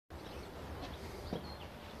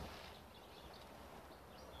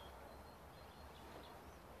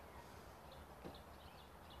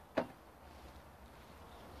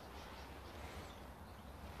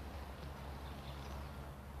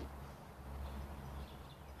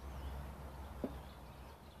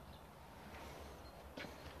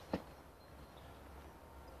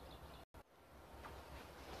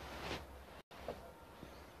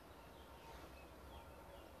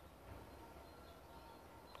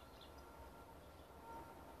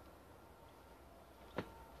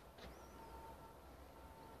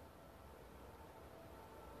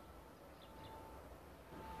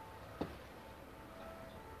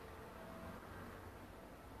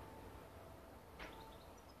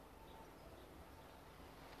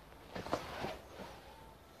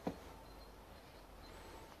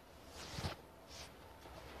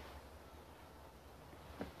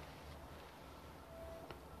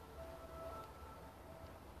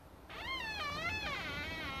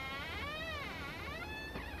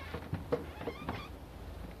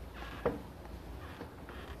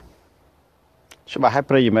ច្បាស់ហើយ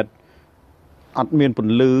ប្រិយមិត្តអត់មានព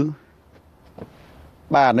ន្លឺ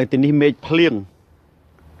បាទនៅទីនេះមេឃភ្លៀង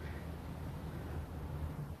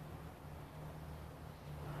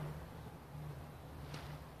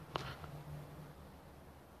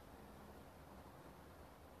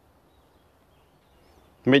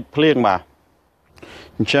មេឃភ្លៀងបាទ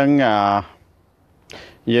អញ្ចឹង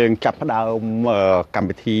យើងចាប់ផ្ដើមកម្ម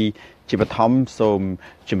វិធីជាបឋមសូម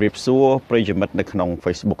ជម្រាបសួរប្រិយមិត្តនៅក្នុង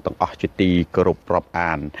Facebook ទាំងអស់ជាទីគោរពរាប់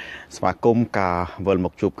អានស្វាគមន៍ការវិលម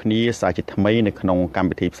កជួបគ្នាសាជាថ្មីនៅក្នុងកម្ម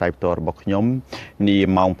វិធីផ្សាយផ្ទាល់របស់ខ្ញុំនា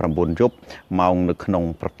ម៉ោង 9 យប់ម៉ោងនៅក្នុង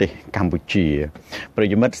ប្រទេសកម្ពុជាប្រិ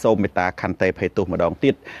យមិត្តសូមមេត្តាខន្តីភ័យទោសម្ដង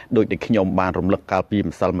ទៀតដោយដែលខ្ញុំបានរំលឹកកាលពី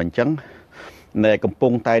ម្សិលមិញអញ្ចឹងនៅកំពុ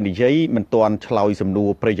ងតែនិយាយមិនទាន់ឆ្លើយសំណួរ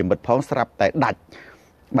ប្រិយមិត្តផងស្រាប់តែដាច់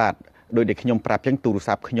បាទដោយដែលខ្ញុំប្រាប់ចឹងទូរ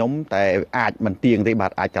ស័ព្ទខ្ញុំតែអាចមិនទៀងទេបា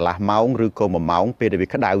ទអាចកន្លះម៉ោងឬក៏1ម៉ោងពេលដែលវា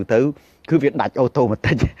ក្តៅទៅគឺវាដាច់អូតូម៉ា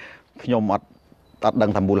ទិកខ្ញុំអត់ដឹ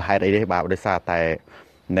ងថាមូលហេតុអីទេបាទដោយសារតែ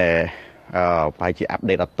ប្រហែលជាអាប់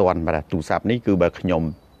ដេតអត់ទាន់បាទទូរស័ព្ទនេះគឺបើខ្ញុំ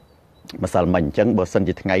ម្សិលមិញអញ្ចឹងបើសិន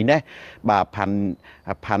ជាថ្ងៃនេះបាទ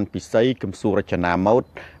ផាន់ពិសីកំសួររចនាម៉ូដ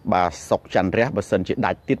បាទសុកច័ន្ទរះបើសិនជា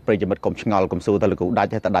ដាច់ទៀតប្រិយមិត្តកុំឆ្ងល់កុំសួរទៅលោកគ្រូដា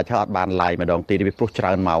ច់ហើយតែដាច់ហើយអត់បានឡាយម្ដងទៀតវាព្រោះច្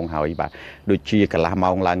រើនម៉ោងហើយបាទដូចជាកន្លះ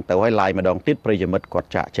ម៉ោងឡើងទៅហើយឡាយម្ដងទៀតប្រិយមិត្តគាត់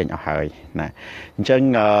ចាក់ចេញអស់ហើយណាអញ្ចឹង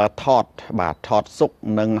ថតសុក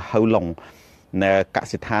និងហៅឡុងនៅក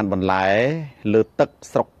សិដ្ឋានបន្លែលើទឹក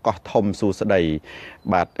ស្រុកកោះធំសួស្ដី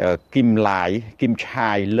បាទគីមឡាយគីម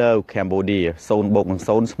ឆាយលើកម្ពុជា0 + 0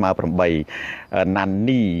 ស្មើ 8ណាន់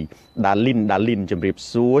នីដាលីនជំរាប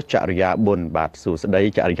សួរចរិយាបុណ្យបាទសួស្ដី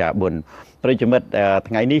ចរិយាបុណ្យប្រិយមិត្ត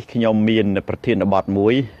ថ្ងៃនេះខ្ញុំមានប្រធានបទមួ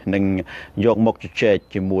យនឹងយកមកជជែក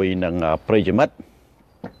ជាមួយនឹងប្រិយមិត្ត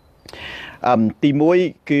ទី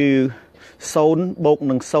1គឺ0 +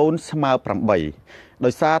 0 ស្មើ 8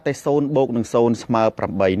ដោយសារតែ0 + 0 ស្មើ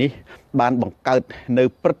 8នេះបានបង្កើតនៅ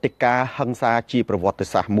ព្រឹត្តិការណ៍ហិង្សាជាប្រវត្តិ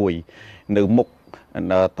សាស្ត្រមួយនៅមុខ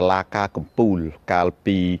តុលាការកំពូលកាល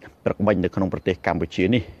ពីព្រឹកមិញនៅក្នុងប្រទេសកម្ពុជា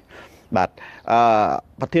នេះបាទ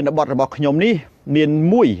ប្រធានបទរបស់ខ្ញុំនេះមាន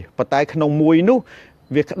មួយប៉ុន្តែក្នុងមួយនោះ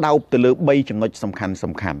វាក្តោបទៅលើ3ចំណុចសំ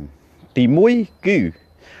ខាន់ទី1គឺ0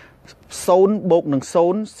 + 0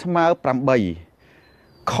 ស្មើ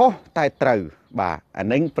 8ខុសតែត្រូវបាទអា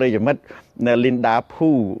នឹងប្រិយមិត្តនៅលីនដាភូ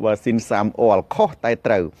vàស៊ីនសាមអលខុសតែ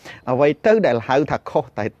ត្រូវអ្វីទៅដែលហៅថាខុស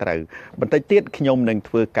តែត្រូវបន្តិចទៀតខ្ញុំនឹង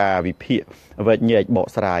ធ្វើការវិភាគវែកញែកបក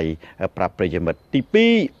ស្រាយប្រាប់ប្រិយមិត្តទី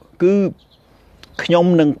2គឺខ្ញុំ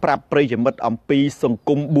នឹងប្រាប់ប្រិយមិត្តអំពីសង្គ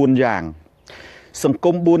ម4យ៉ា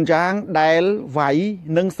ងដែលវាយ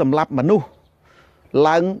និងសម្លាប់មនុស្ស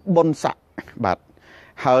ឡើងបុណ្យស័ក្តិបាទ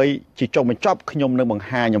ហើយជាចុងបញ្ចប់ខ្ញុំនឹងបង្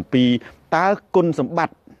ហាញអំពីតើគុណសម្ប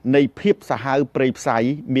ត្តិនៃភាពសាហាវព្រៃផ្សៃ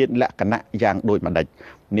មានលក្ខណៈយ៉ាងដូចម្ដេច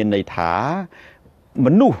មានន័យថាម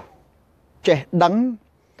នុស្សចេះដឹង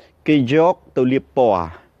គេយកទៅលាបពណ៌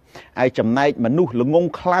ហើយចំណែកមនុស្សល្ងង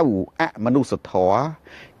ខ្លៅអមនុស្សធម៌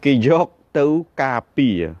គេយកទៅការពា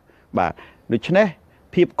របាទដូច្នេះ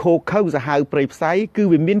ភាពខូខើសាហាវព្រៃផ្សៃគឺ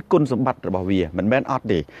វាមានគុណសម្បត្តិរបស់វាមិនមែនអត់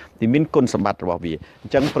ទេវាមានគុណសម្បត្តិរបស់វាអ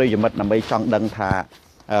ញ្ចឹងប្រិយមិត្តដើម្បីចង់ដឹងថា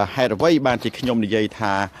ហេតុអ្វីបានជាខ្ញុំនិយាយ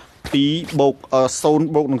ថា0 + 0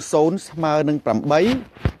 ស្មើនឹង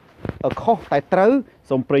 8ខុសតែត្រូវ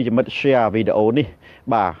សូមប្រិយមិត្ត share វីដេអូនេះ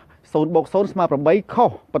បាទ0 + 0 ស្មើ 8ខុស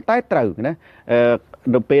ប៉ុន្តែត្រូវណា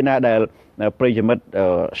នៅពេលណាដែលប្រិយមិត្ត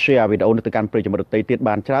share វីដេអូនេះទៅកាន់ប្រិយមិត្តដទៃទៀត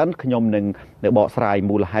បានច្រើនខ្ញុំនឹងបកស្រាយ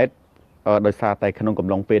មូលហេតុដោយសារតែក្នុងកំ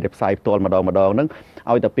ឡុងពេលដែលផ្សាយផ្ទាល់ម្ដងហ្នឹង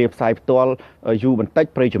ឲ្យតែពេលផ្សាយផ្ទាល់យូរបន្តិច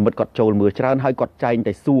ប្រិយមិត្តគាត់ចូលមើលច្រើនហើយគាត់ចែង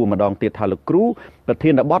តែសួរម្ដងទៀតថាលោកគ្រូប្រធា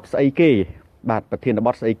នបទស្អីគេបាទប្រធានប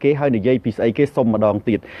ទស្អីគេហើយនិយាយពីស្អីគេសុំម្ដង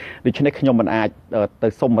ទៀតដូច្នេះខ្ញុំមិនអាចទៅ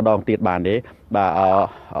សុំម្ដងទៀតបានទេបាទ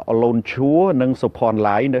អលូនឈួរនិងសុផន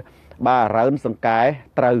ឡាយបាទរើនសង្កែ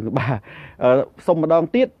ត្រូវបាទសុំម្ដង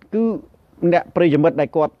ទៀតគឺអ្នកប្រិយមិត្តដែល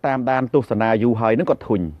គាត់តាមដានទស្សនាយូរហើយនឹងគាត់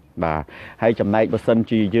ធុញបាទហើយចំណែកបើសិន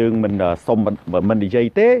ជាយើងមិនសុំមិននិយាយ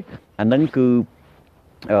ទេអានឹងគឺ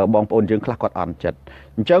បងប្អូនយើងខ្លះគាត់អន់ចិត្ត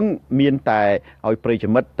អញ្ចឹងមានតែឲ្យប្រិយ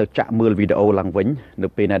មិត្តទៅចាក់មើលវីដេអូឡើងវិញនៅ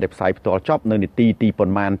ពេលណាដែលផ្សាយផ្ទាល់ចប់នៅនីតិទីប៉ុ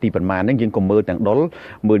ន្មានហ្នឹងយើងក៏មើលទាំងដុល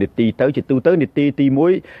មើលនីតិទៅជាទូទៅនីតិទី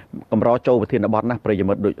1កម្រចូលប្រធានបទណាប្រិយ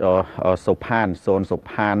មិត្តដូចសុផានសូនសុ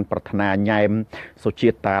ផានប្រាថ្នាញ៉ែមសុជា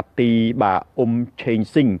តាទីបាទឆេង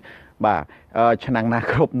ស៊ីងបាទឆ្នាំណា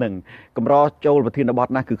គ្រប់នឹងកម្រចូលប្រធានបទ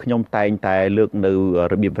ណាគឺខ្ញុំតែងតែលើកនៅ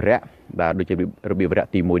របៀបវរៈបាទដូចជារបៀបវរៈ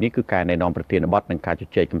ទី1នេះគឺការណែនាំប្រធានបទនិងការជ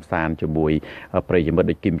ជែកកម្សាន្តជាមួយប្រិយមិត្ត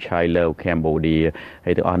ដូចគីមឆៃលើកម្ពុជា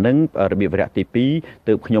ហើយទាំងអស់ហ្នឹងរបៀបវរៈទី2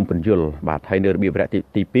ទើបខ្ញុំបញ្យល់បាទហើយនៅរបៀបវរៈ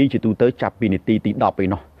ទី2ជាទូទៅចាប់ពីនីតិទី10ឯ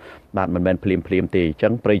ណោះ បាទមិនមែនភ្លាមទេអញ្ចឹ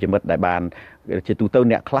ងប្រិយមិត្តដែលបានជាទូទៅ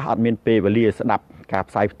អ្នកខ្លះអត់មានពេលវេលាស្ដាប់ការ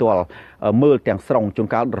ផ្សាយផ្ទាល់មើលទាំងស្រុងជួន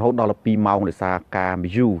កាលរហូតដល់2ម៉ោងដោយសារការម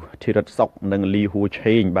យូធីរិតសុកនិងលីហួ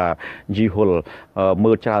ឆេងបាទជីហុល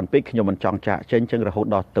មើលច្រើនពេកខ្ញុំមិនចង់ចាក់ចេញអញ្ចឹងរហូត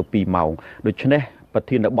ដល់ទៅ2ម៉ោងដូច្នេះប្រ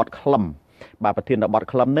ធានបទខ្លឹមបាទប្រធានបទ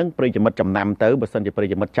ខ្លឹមនឹងប្រិយមិត្តចំណាំទៅបើសិនជាប្រិ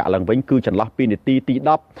យមិត្តចាក់ឡើងវិញគឺចន្លោះពីនាទីទី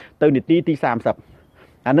10ទៅនាទីទី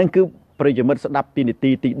30អានឹងគឺប្រិយមិត្តស្ដាប់ពីនា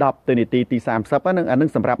ទីទី10ទៅនាទីទី30អានឹង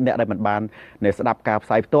សម្រាប់អ្នកដែលមិនបានស្ដាប់ការផ្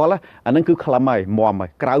សាយផ្ទាល់អានឹងគឺខ្លឹមហើយមាំហើយ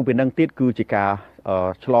ក្រៅពីនឹងទៀតគឺជាការ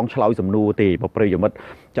ឆ្លើយសំណួរទេបើប្រិយមិត្ត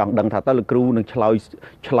ចង់ដឹងថាតើលោកគ្រូនឹងឆ្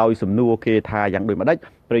លើយសំណួរគេថាយ៉ាងដូចម្ដេច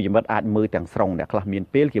ប្រិយមិត្តអាចមើលទាំងស្រុងអ្នកខ្លះមាន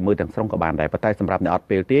ពេលគេមើលទាំងស្រុងក៏បានដែរប៉ុន្តែសម្រាប់អ្នកអត់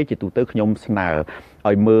ពេលទេជាទូទៅខ្ញុំស្នើ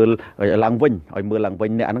ឲ្យមើលឡើងវិញ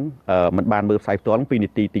អ្នកហ្នឹងមិនបានមើលផ្សាយផ្ទាល់ពីនា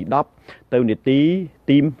ទីទី10ទៅនាទី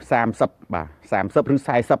ទី30បាទ30ឬ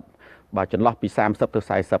40បាទចន្លោះពី30ទៅ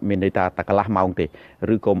40មានន័យថាតែកន្លះម៉ោងទេ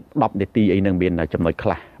ឬក៏10នាទីអីនឹងមានចំណុចខ្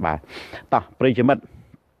លះបាទតោះប្រិយមិត្ត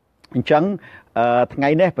អញ្ចឹងថ្ងៃ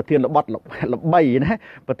នេះប្រធានបទល្បីណា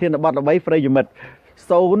ប្រធានបទល្បីប្រិយមិត្ត0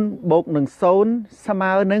 + នឹង 0 ស្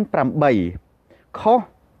មើនឹង8ខុស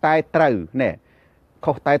តែត្រូវណែ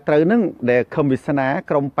ខុសតែត្រូវហ្នឹងដែលខំវាសនា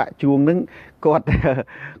ក្រុមបច្ចជួងហ្នឹងគាត់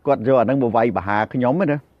យកអាហ្នឹងមកវាយបហាខ្ញុំ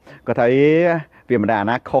ណាគាត់ថាវាមិនដែរ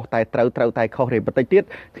ណាខុសតែត្រូវតែខុសទេបន្តិចទៀត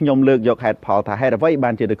ខ្ញុំលើកយកហេតុផលថាហេតុអ្វីបា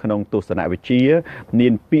នជានៅក្នុងទស្សនវិជ្ជាមា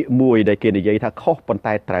នពាក្យមួយដែលគេនិយាយថាខុសប៉ុន្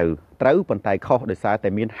តែត្រូវប៉ុន្តែខុសដោយសារតែ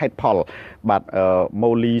មានហេតុផលបាទ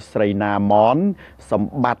ម៉ូលីស្រីណាមនស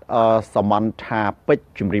ម្បត្តិសមនថាពេជ្រ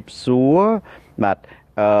ជំរាបសួរបាទ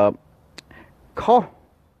ខុស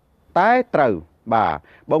តែត្រូវបាទ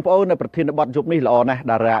បងប្អូននៅប្រធានបទយប់នេះល្អណាស់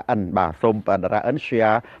តារាអិនបាទសូមតារាអិន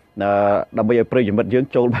share ដើម្បីឲ្យប្រិយមិត្តយើង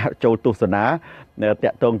ចូលទស្សនាតា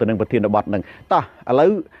ក់ទងទៅនឹងប្រធានបទហ្នឹងតោះឥឡូ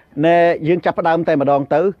វយើងចាប់ផ្ដើមតែម្ដង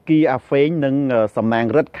ទៅគីអាហ្វេងនិងសំណាង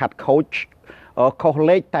រិទ្ធខាត់ខូចខុស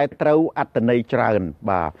លេខតែត្រូវអត្តន័យច្រើន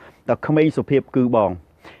បាទតើក្មេងសុភាពគឺបងឥ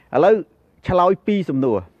ឡូវឆ្លើយ2សំ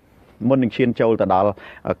ណួរមុននឹងឈានចូលទៅដល់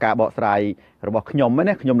ការបកស្រាយរបស់ខ្ញុំ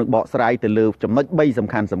ណាខ្ញុំនឹងបកស្រាយទៅលើចំណុច3សំ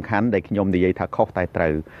ខាន់ដែលខ្ញុំនិយាយថាខុសតែត្រូ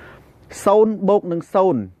វ0 + នឹង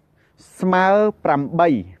 0 ស្មើ8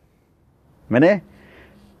មែនទេ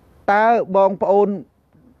តើបងប្អូន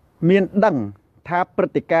មានដឹងថាព្រឹ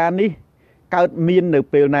ត្តិការណ៍នេះកើតមាននៅ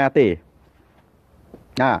ពេលណាទេ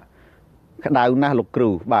ក្តៅណាស់លោកគ្រូ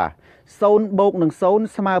បាទ0 + នឹង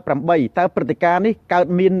 0 ស្មើ8តើព្រឹត្តិការណ៍នេះកើត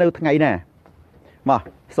មាននៅថ្ងៃណាមក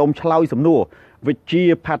សូមឆ្លើយសំណួរវិជា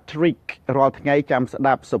Patrick រាល់ថ្ងៃចាំស្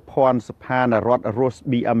ដាប់សុភ័ណ្ឌសុផានរដ្ឋ Rose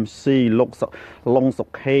BMC លោកឡុងសុ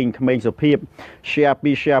ខេងក្មេងសុភាព share 2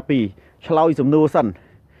ឆ្លើយសំណួរសិន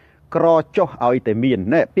ក្រចុះឲ្យតែមាន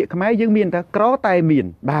ណែពាក្យខ្មែរយើងមានថាក្រតែមាន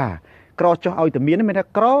បាទក្រចុះឲ្យតែមានមានថា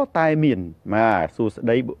ក្រតែមានបាទសួស្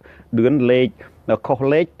ដីឌឿនលេខខុស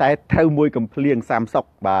លេខតែត្រូវមួយកំភ្លៀង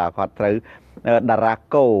30បាទគាត់ត្រូវតារា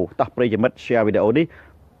កោតោះប្រិយមិត្ត share វីដេអូនេះ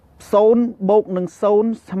0 + នឹង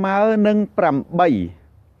 0 ស្មើនឹង8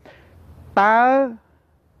តើ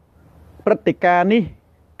ព្រឹត្តិការណ៍នេះ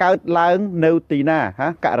កើតឡើងនៅទីណា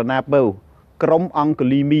ករណាពៅក្រុមអង្គ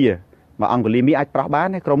លីមៀមកអង្គលីមៀអាចប្រោះបាន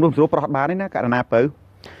ទេក្រុមនោះស្រួលប្រោះបានទេណាករណាពៅ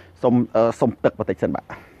សុំទឹកបន្តិចសិនបាទ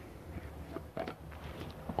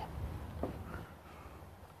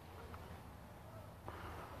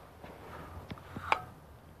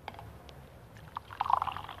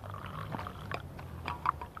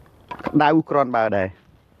ដៅគ្រាន់បើដែរ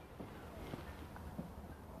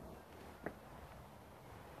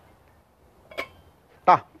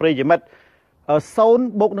តោះប្រិយមិត្ត0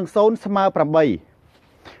 + នឹង 0 ស្មើ8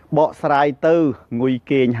បកស្រាយទៅងុយ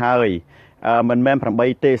គេងហើយមិនមែន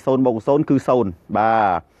8ទេ0 + 0គឺ0បា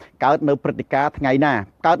ទកើតនៅព្រឹត្តិការណ៍ថ្ងៃណា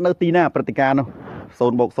កើតនៅទីណាព្រឹត្តិការណ៍នោះ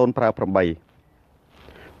0 + 0ប្រើ8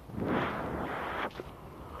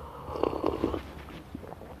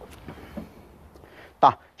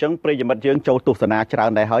តោះចឹងប្រិយមិត្តយើងចូលទស្សនាច្រើ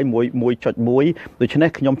នដែរហើយ1.1ដូច្នេះ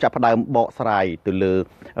ខ្ញុំចាប់ផ្ដើមបកស្រាយទៅលើ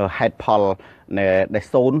ហេតុផលដែល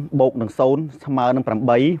0 + នឹង 0 ស្មើនឹង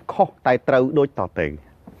8ខុសតែត្រូវដូចតទៅ0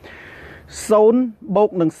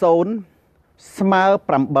 + នឹង 0 ស្មើ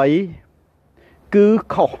8គឺ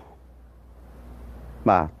ខុស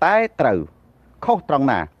បាទតែត្រូវខុសត្រង់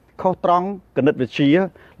ណាខុសត្រង់គណិតវិទ្យា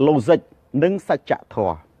logic និងសច្ចធ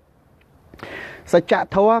ម៌សច្ច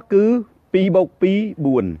ធម៌គឺ2 + 2 4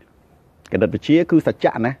គណិតវិទ្យាគឺសច្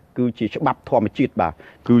ចៈណាគឺជាច្បាប់ធម្មជាតិបាទ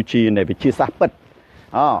គឺជានៃវិទ្យាសាស្ត្រពិត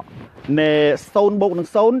នៃ0 + នឹង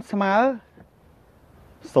 0 ស្មើ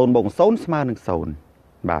0 + 0 ស្មើនឹង0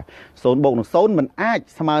បាទ0 + នឹង 0 មិនអាច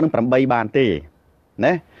ស្មើនឹង8បានទេ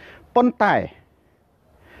ណាប៉ុន្តែ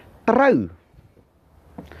ត្រូវ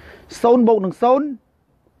0 + នឹង 0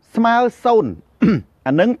 ស្មើ0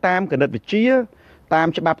 អានឹងតាមកណិតវិទ្យាតាម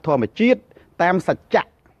ច្បាប់ធម្មជាតិតាមសច្ចៈ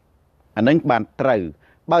អានឹងបានត្រូវ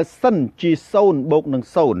បើសិនជា0 បូកនឹង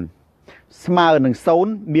0ស្មើនឹង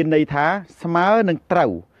0មានន័យថាស្មើនឹងត្រូ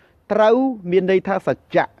វត្រូវមានន័យថាសច្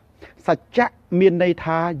ចៈសច្ចៈមានន័យ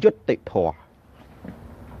ថាយុត្តិធម៌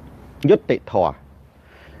យុត្តិធម៌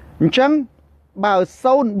អញ្ចឹងបើ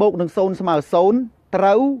0 បូកនឹង0ស្មើ0ត្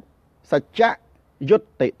រូវសច្ចៈយុត្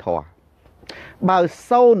តិធម៌បើ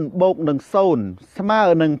0 បូកនឹង0ស្មើ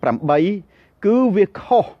នឹង8គឺវា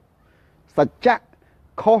ខុសសច្ចៈ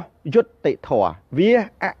ខុសយុត្តិធម៌វា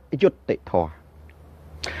អយុត្តិធម៌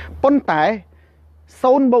ប៉ុន្តែ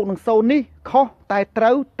0 បូកនឹង0នេះខុសតែត្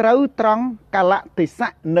រូវត្រង់កាលៈទេ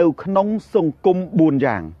សៈនៅក្នុងសង្គម4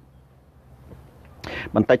យ៉ាង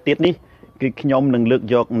បន្តិចទៀតនេះគឺខ្ញុំនឹងលើក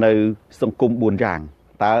យកនៅសង្គម4យ៉ាង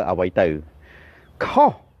តើអ្វីទៅខុ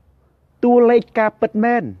សតួលេខការពិត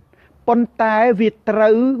មែនប៉ុន្តែវាត្រូ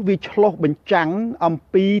វវាឆ្លុះបញ្ចាំងអំ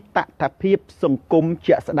ពីតថភាពសង្គម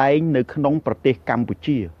ជាក់ស្ដែងនៅក្នុងប្រទេសកម្ពុ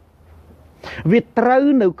ជាវាត្រូវ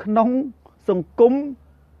នៅក្នុងសង្គម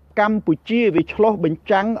កម្ពុជាវាឆ្លុះបញ្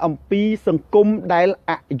ចាំងអំពីសង្គមដែល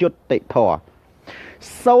អយុត្តិធម៌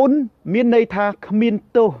0មានន័យថាគ្មាន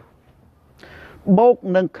ទោសបូក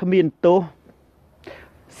នឹងគ្មានទោស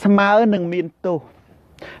ស្មើនឹងមានទោស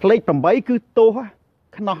លេខ8គឺទោស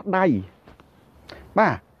ខ្នោះដៃបា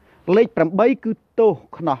ទលេខ8គឺទោស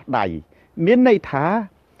ខ្នោះដៃមានន័យថា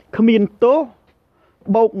គ្មានទោស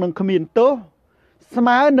បូកនឹងគ្មានទោសស្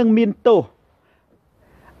មើនឹងមានទោស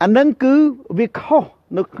អានឹងគឺវាខុស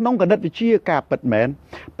នៅក្នុងគណិតវិទ្យាការពិតមែន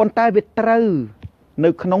ប៉ុន្តែវាត្រូវនៅ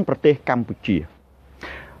ក្នុងប្រទេសកម្ពុជា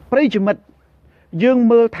ប្រិយមិត្តយើង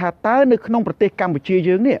មើលថាតើនៅក្នុងប្រទេសកម្ពុជា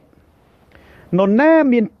យើងនេះនរណា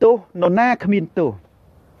មានទោសនរណាគ្មានទោស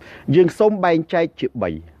យើងសូមបែងចែកជា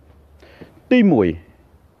3ទី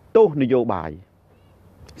1ទោសនយោបាយ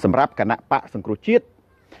សម្រាប់គណៈបកសង្គ្រោះជាតិ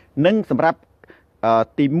និងសម្រាប់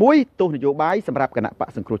ទី1ទោសនយោបាយសម្រាប់គណៈបក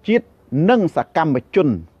សង្គ្រោះជាតិនិងសកម្មជន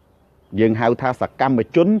យើងហៅថាសកម្ម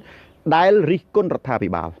ជនដែលរិះគន់រដ្ឋាភិ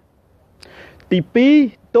បាលទី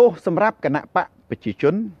2ទោសសម្រាប់គណៈបកប្រជាជ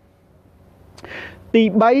នទី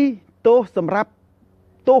3ទោសសម្រាប់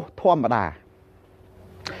ទោសធម្មតា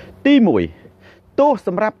ទី1ទោសស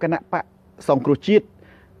ម្រាប់គណៈបកសង្គ្រោះជាតិ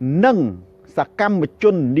និងសកម្មជ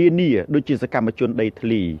ននានាដូចជាសកម្មជនដីធ្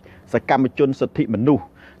លីសកម្មជនសិទ្ធិមនុស្ស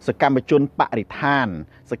សកម្មជនបរិស្ថាន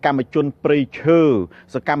សកម្មជនព្រៃឈើ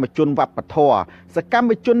សកម្មជនវប្បធម៌សកម្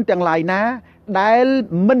មជនទាំងឡាយណាដែល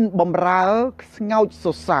មិនបំរើស្ងោចស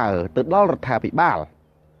រសើរទៅដល់រដ្ឋាភិបាល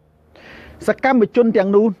សកម្មជនទាំង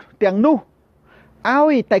នោះឲ្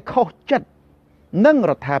យតែខុសចិត្តនឹង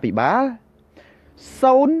រដ្ឋាភិបាល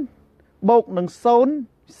0 បូកនឹង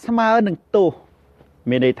0ស្មើនឹងទោស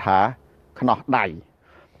មានន័យថាខ្នោះដៃ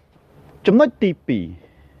ចំណុចទី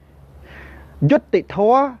2យុត្តិធ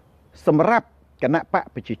ម៌សម្រាប់គណៈបក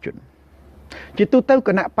ប្រជាជនជាទូទៅគ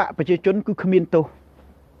ណៈបកប្រជាជនគឺគ្មានទោស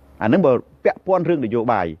អានឹងបើពាក់ព័ន្ធរឿងនយោ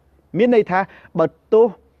បាយមានន័យថាបើទោស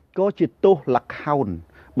ក៏ជាទោសលខោន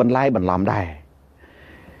បន្លែបន្លំដែរ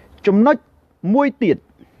ចំណុចមួយទៀត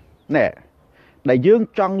ណែដែលយើង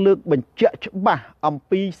ចង់លើកបញ្ជាក់ច្បាស់អំ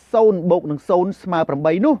ពី0 បូកនឹង0ស្មើ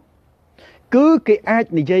8នោះគឺគេអាច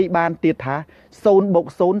និយាយបានទៀតថា0 បូក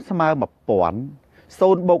0ស្មើ1000 0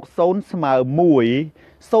 បូក0ស្មើ1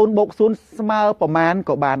 0 បូក0ស្មើប្រមាណ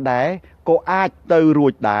ក៏បានដែរក៏អាចទៅរួ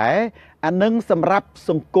ចដែរអានឹងសម្រាប់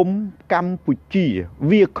សង្គមកម្ពុជា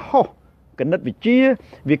វាខុសគណិតវិទ្យា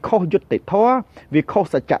វាខុសយុត្តិធម៌វាខុស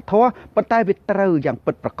សច្ចធម៌ប៉ុន្តែវាត្រូវយ៉ាង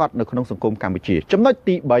ពិតប្រាកដនៅក្នុងសង្គមកម្ពុជាចំណុច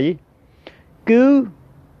ទី3គឺ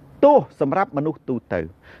ទោសសម្រាប់មនុស្សទូទៅ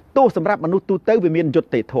ទោសសម្រាប់មនុស្សទូទៅវាមានយុត្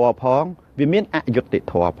តិធម៌ផងវាមានអយុត្តិ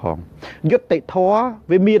ធម៌ផងយុត្តិធម៌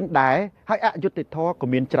វាមានដែរហើយអយុត្តិធម៌ក៏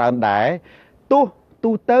មានច្រើនដែរទោស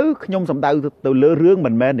ទូទៅខ្ញុំសម្ដៅទៅលើរឿង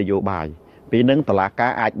មិនមែននយោបាយពេលនឹងតុលាកា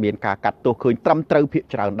រអាចមានការកាត់ទោសឃើញត្រឹមត្រូវភាគ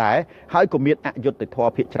ច្រើនដែរហើយក៏មានអយុត្តិធម៌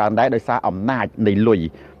ភាគច្រើនដែរដោយសារអំណាចនៃលុយ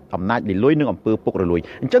និងអំពើពុករលួយ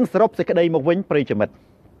អញ្ចឹងសរុបសេចក្តីមកវិញប្រិយមិត្ត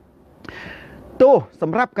ទោសស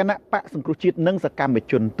ម្រាប់គណៈបកសង្គ្រោះជាតិនិងសកម្ម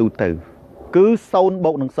ជនទូទៅគឺ0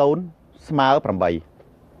 បូកនឹង0ស្មើ8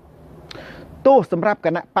ទោសសម្រាប់គ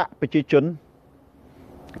ណៈបកប្រជាជន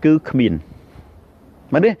គឺគ្មាន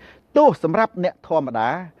មែនទេទោសសម្រាប់អ្នកធម្មតា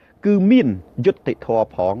គឺមានយុត្តិធម៌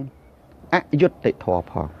ផងអយុត្តិធម៌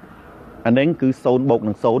ផងអានេះគឺ0 បូក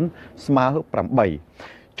នឹង0ស្មើ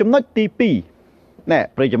8ចំណុចទី2ណែ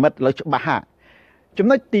ប្រិយមិត្តលើច្បាស់ហាចំ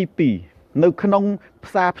ណុចទី2នៅក្នុង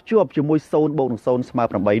ផ្សារភ្ជាប់ជាមួយ0 បូកនឹង0ស្មើ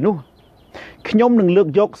8នោះខ្ញុំនឹងលើក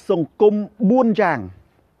យកសង្គម4យ៉ាង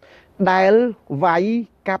ដែលវាយ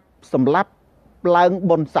កាប់សម្លាប់ឡើង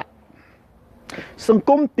បុណ្យស័ក្តិសង្គ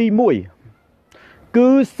មទី1គឺ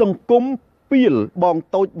សង្គម ពីលបង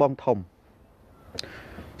តូចបងធំ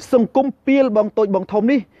សង្គមពីលបងតូចបងធំ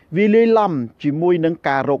នេះវាលាយឡំជាមួយនឹង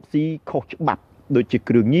ការរកស៊ីខុសច្បាប់ដូចជា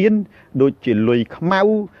គ្រឿងញៀនដូចជាលុយខ្មៅ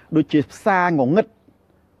ដូចជាផ្សារងងឹត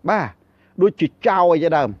បាទដូចជាចោលអីជា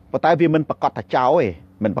ដើមប៉ុន្តែវាមិនប្រកាសថាចោលទេ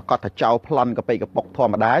មិនប្រកាសថាចោលប្លន់កប៉ិកប៉ុកធ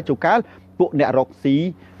ម្មតាជួនកាលពួកអ្នករកស៊ី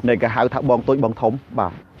នៃគេហៅថាបងតូចបងធំបា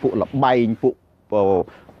ទពួកលបែងពួក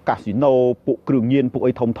កាស៊ីណូពួកគ្រឿងញៀនពួក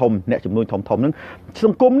អីធំអ្នកចំនួនធំហ្នឹងស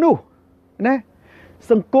ង្គមនោះណា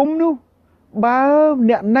សង្គមនោះបើ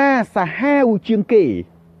អ្នកណាសាហាវជាងគេ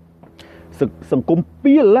សង្គម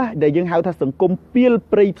ពីលដែលយើងហៅថាសង្គមពីល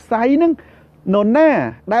ព្រៃផ្សៃហ្នឹងនរណា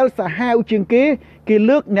ដែលសាហាវជាងគេគេ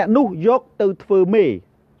លើកអ្នកនោះយកទៅធ្វើមេ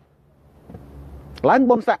ឡើង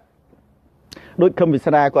បុណ្យស័ក្តិដូចខឹមវិ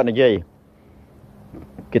ស្រាគាត់និយាយ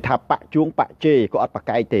គេថាបកជួងបកជេក៏អត់ប្រ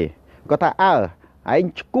កែកទេគាត់ថាឯង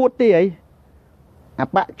ឈួតទេអីអា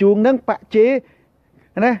បកជួងហ្នឹងបកជេ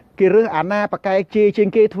ណាគេរើសអាណាប្រកែកជេជាង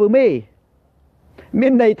គេធ្វើមេមា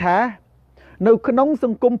នន័យថានៅក្នុងស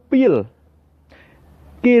ង្គមពីល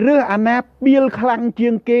គេរើសអាណាពីលខ្លាំងជា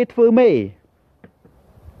ងគេធ្វើមេ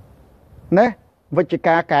ណាវិជ្ជ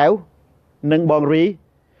ការកែវនិងបងរី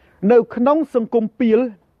នៅក្នុងសង្គមពីល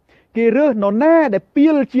គេរើសនរណាដែលពី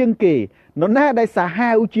លជាងគេនរណាដែលសាហា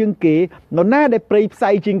វជាងគេនរណាដែលព្រៃផ្សៃ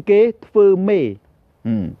ជាងគេធ្វើមេ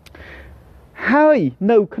ហើយ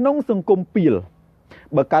នៅក្នុងសង្គមពីល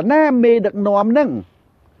បើកាលណាមេដឹកនាំនឹង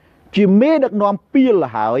ជាមេដឹកនាំពីល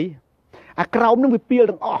ហើយអាក្រោមនឹងវាពីល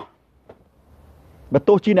ទាំងអស់បើ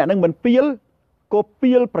ទោះជាអ្នកនឹងមិនពីលក៏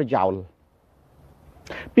ពីលប្រយោល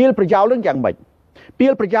ពីលប្រយោលនឹងយ៉ាងម៉េចពី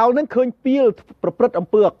លប្រយោលនឹងឃើញពីលប្រព្រឹត្តអំ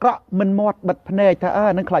ពើអាក្រក់មិនមាត់បិទភ្នែកថា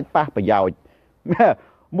នឹងខ្លាចប៉ះប្រយោជន៍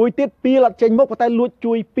មួយទៀតពីលអត់ចេញមុខប៉ុន្តែលួច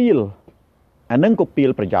ជួយពីលអានឹងក៏ពីល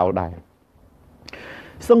ប្រយោលដែរ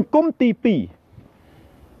សង្គមទី2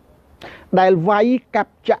ដែលវាយកា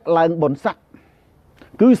ប់ចាក់ឡើងបុណ្យស័ក្តិ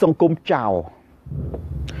គឺសង្គមចោរ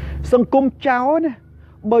សង្គមចោរណា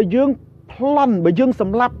បើយើងប្លន់បើយើងស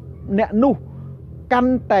ម្លាប់អ្នកនោះកា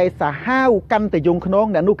ន់តែសាហាវកាន់តែយងខ្នង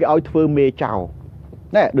អ្នកនោះគេឲ្យធ្វើមេចោរ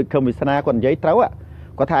ណែដូចខឹមវាសនាគាត់និយាយត្រូវ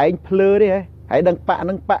គាត់ថាឯងភ្លើទេហើយដឹងបាក់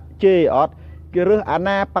នឹងបាក់ជេអត់គេរើសអា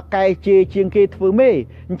ណាបកែជេជាងគេធ្វើមេ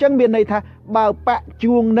អញ្ចឹងមានន័យថាបើបាក់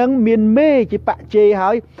ជួងនឹងមានមេជាបាក់ជេហើ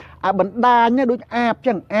យអាបណ្ដាញដូចអាប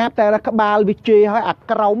ចឹងអាបតែក្បាលវាជេហើយអា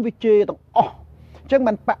ក្រោមវាជេទាំងអស់អញ្ចឹង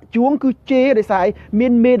បានបាក់ជួងគឺជេដោយសារមា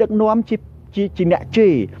នមេដឹកនាំជាអ្នកជេ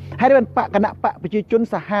ហើយបានបកគណៈបកប្រជាជន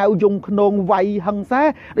សាហាវយងខ្នងវាយហឹង្សា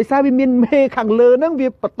ដោយសារវាមានមេខាងលើហ្នឹងវា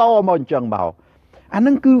បន្តមកអញ្ចឹងមកអាហ្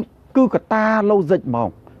នឹងគឺកតាឡូហ្សិកហ្មង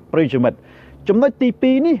ប្រិយមិត្តចំណុចទី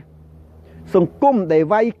2នេះសង្គមដែល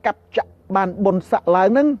វាយកាប់ចាក់បានបុណ្យស័ក្តិឡើង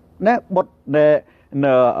ហ្នឹងណាបុត្រ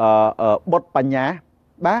បុត្របញ្ញា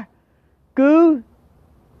បាទគឺ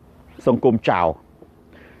សង្គមចោរ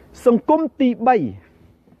សង្គមទី3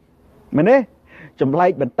មែនទេចម្លែ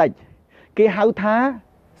កបន្តិចគេហៅថា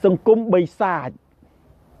សង្គមបិសាច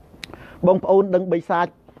បងប្អូនដឹងបិសាច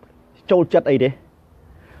ចូលចិត្តអីទេ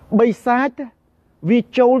បិសាចវា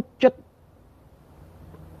ចូលចិត្ត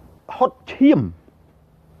ហត់ឈាម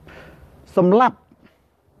សម្លាប់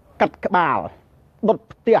កាត់ក្បាលដុត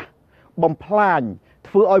ផ្ទះបំផ្លាញ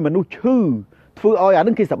ធ្វើឲ្យមនុស្សឈឺធ្វើឲ្យអា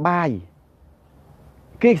នឹងគេសបាយ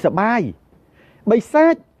បិសា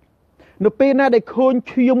ចនៅពេលណាដែលឃើញ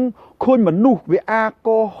ឈាមឃើញមនុស្សវាអាក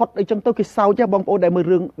ហត់អីចឹងទៅគេសោចបងប្អូនដែលមើល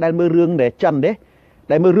រឿងដែលចិនទេ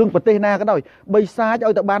ដែលមើលរឿងប្រទេសណាក៏ដោយបិសាច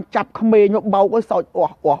ឲ្យតែបានចាប់ក្មេងមកបោកឲ្យសោចអ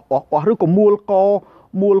ស់ឬក៏មូលក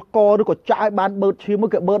ឬក៏ចាក់ឲ្យបានបឺតឈាម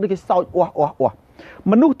គេបឺតដូចគេសោចអស់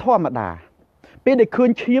មនុស្សធម្មតាពេលដែលឃើញ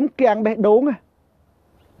ឈាមគាំងបេះដូង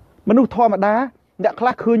មនុស្សធម្មតាអ្នកខ្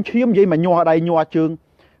លះឃើញឈាមនិយាយមកញ័រដៃញ័រជើង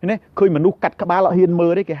នេះឃើញមនុស្សកាត់ក្បាលអត់ហ៊ានមើ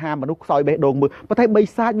លទេគេហាមមនុស្សខ្សោយបេះដូងមើលប៉ុន្តែបិ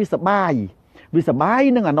សាចវាសបាយ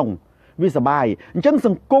នឹងអានោះវាសបាយអញ្ចឹងស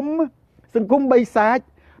ង្គមបិសាច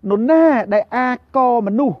នរណាដែលអាកម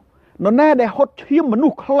នុស្សនរណាដែលហត់ឈាមមនុ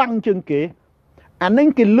ស្សខ្លាំងជាងគេអានឹង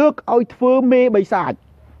គេលើកឲ្យធ្វើមេបិសាច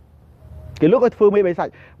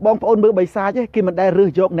បងប្អូនមើលបិសាចគេមិនដែលរើស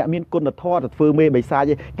យកអ្នកមានគុណធម៌ទៅធ្វើមេបិសាច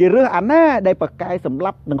ទេគេរើសអាណាដែលប្រកែសម្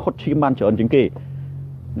លាប់និងហត់ឈាមបានច្រើនជាងគេ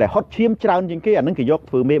ដែលហត់ឈាមច្រើនជាងគេអានឹងគេយក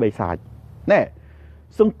ធ្វើមេបិសាចណែ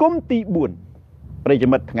សង្គមទី4ប្រិយ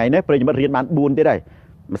មិត្តថ្ងៃនេះប្រិយមិត្តរៀនបាន4ទៀតហើយ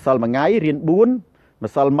ម្សិលមួយថ្ងៃរៀន4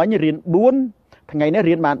ម្សិលមិញរៀន4ថ្ងៃនេះ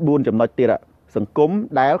រៀនបាន4ចំណុចទៀតសង្គម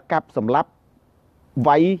ដែលកាប់សម្លាប់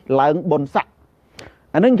វាយឡើងបុណ្យស័ក្តិ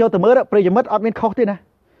អានឹងយកទៅមើលប្រិយមិត្តអត់មានខុសទេណា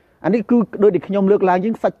អានេះគឺដូចដែលខ្ញុំលើកឡើងយើ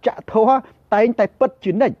ងសច្ចធម៌តែងតែពិត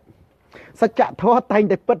ជានិច្ចសច្ចធម៌តែង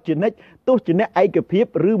តែពិតជានិច្ចទោះជាអ្នកឯកភាព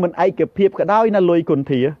ឬមិនឯកភាពក៏ដោយណាលុយគុន្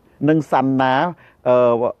ធានិងសន្នា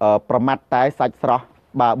ប្រមាត់តែសាច់ស្រស់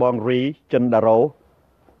បាបងរីចិនដារ៉ូ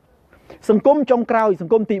សង្គមចុងក្រោយស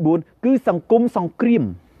ង្គមទី4គឺសង្គមសង្គ្រាម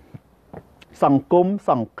សង្គម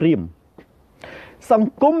សង្គ្រាមស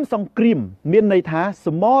ង្គមសង្គ្រាមមានន័យថាស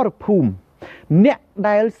មរភូមិអ្នក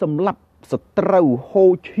ដែលសម្លាប់សត្រូវហូ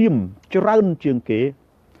រឈាមច្រើនជាងគេ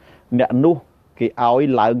អ្នកនោះគេឲ្យ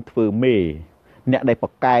ឡើងធ្វើមេអ្នកដែលប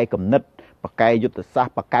កកែកំណត់បកកែយុទ្ធសាស្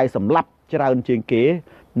ត្របកកែសម្លាប់ច្រើនជាងគេ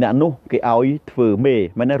អ្នកនោះគេឲ្យធ្វើមេ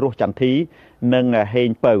មែនទេរស់ចន្ទធីនិងហេង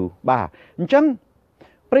ពៅបាទអញ្ចឹង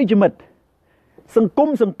ប្រិយមិត្តសង្គម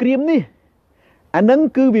សង្គ្រាមនេះអានឹង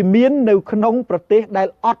គឺវាមាននៅក្នុងប្រទេសដែល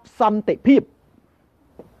អត់សន្តិភាព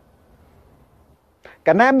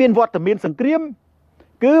កាលណាមានវត្តមានសង្គ្រាម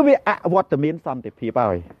គឺវាអវត្តមានសន្តិភាព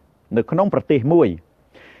ហើយនៅក្នុងប្រទេសមួយ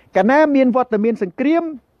កាលណាមានវត្តមានសង្គ្រាម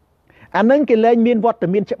អានឹងគេលែងមានវត្ត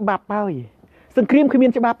មានច្បាប់ហើយសង្គ្រាមគ្មាន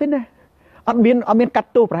ច្បាប់ទេណាអត់មានកាត់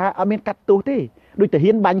ទោសប្រហារអត់មានកាត់ទោសទេដូចទា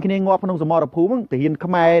ហានបាញ់គ្នាងាប់ក្នុងសមរភូមិទាហាន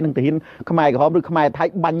ខ្មែរនិងទាហានខ្មែរក្រហមឬខ្មែរថៃ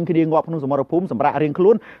បាញ់គ្នាងាប់ក្នុងសមរភូមិសម្រាប់រៀងខ្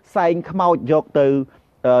លួនសែងខ្មោចយកទៅ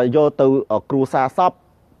គ្រួសារសព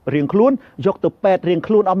រៀងខ្លួនយកទៅពេទ្យរៀង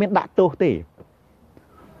ខ្លួនអត់មានដាក់ទោសទេឥ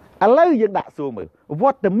ឡូវយើងដាក់សួរមើលវ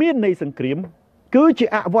ត្តមាននៃសង្គ្រាមគឺជា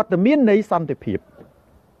អវត្តមាននៃសន្តិភាព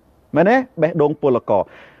មែនទេបេះដូងពលករ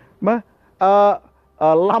មើល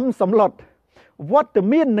ឡំសំឡុតវត្ត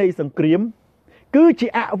មាននៃសង្គ្រាមគឺជា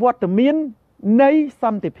អវត្តមាននៃស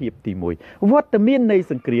ន្តិភាពទី1វត្តមាននៃ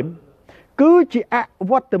សង្គ្រាមគឺជាអ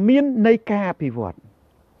វត្តមាននៃការអភិវឌ្ឍ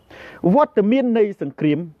វត្តមាននៃសង្គ្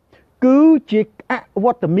រាមគឺជាអវ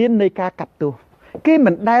ត្តមាននៃការកាត់ទោសគេ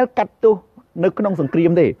មិនដែលកាត់ទោសនៅក្នុងសង្គ្រា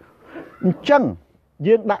មទេអញ្ចឹង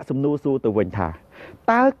យើងដាក់សំណួរសួរទៅវិញថា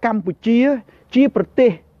តើកម្ពុជាជាប្រទេ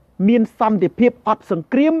សមានសន្តិភាពអត់សង្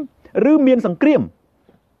គ្រាមឬមានសង្គ្រាម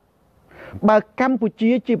បើកម្ពុ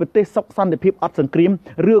ជាជាប្រទេសសុខសន្តិភាពអត់សង្គ្រាម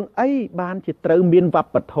រឿងអីបានជាត្រូវមានវ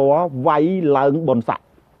ប្បធម៌វាយឡើងបុណ្យស័ក្តិ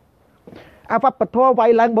អាវប្បធម៌វាយ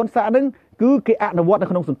ឡើងបុណ្យស័ក្តិហ្នឹងគឺគេអនុវត្តនៅ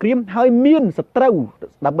ក្នុងសង្គ្រាមហើយមានសត្រូវ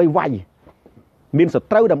ដើម្បីវាយមានស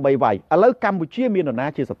ត្រូវដើម្បីវាយឥឡូវកម្ពុជាមាននរណា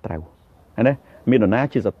ជាសត្រូវណាមាននរណា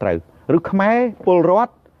ជាសត្រូវឬខ្មែរពលរដ្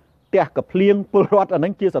ឋផ្ទះកាភ្លៀងពលរដ្ឋអាហ្នឹ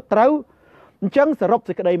ងជាសត្រូវអញ្ចឹងសរុប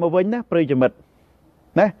សេចក្តីមកវិញណាប្រិយមិត្ត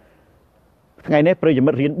ណាថ្ងៃនេះប្រិយមិ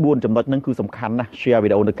ត្តរៀន4ចំណុចហ្នឹងគឺសំខាន់ណាស់ share វី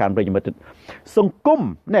ដេអូនៅកាន់ប្រិយមិត្តសង្គម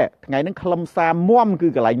ណែថ្ងៃហ្នឹងខ្លឹមសារមុំគឺ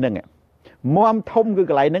កន្លែងហ្នឹងមុំធំគឺ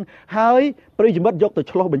កន្លែងហ្នឹងហើយប្រិយមិត្តយកទៅ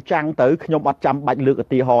ឆ្លោះបញ្ចាំងទៅខ្ញុំអត់ចាំបាច់លើកឧ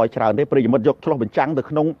ទាហរណ៍ច្រើនទេប្រិយមិត្តយកឆ្លោះបញ្ចាំងទៅ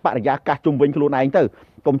ក្នុងបរិយាកាសជុំវិញខ្លួនឯងទៅ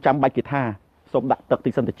កុំចាំបាច់គេថាសូមដាក់ទឹកតិ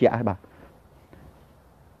ចសិនតិចឲ្យបាទ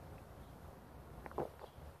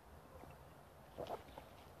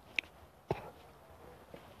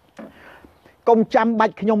កុំចាំបា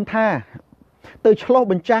ច់ខ្ញុំថាទៅឆ្លោះ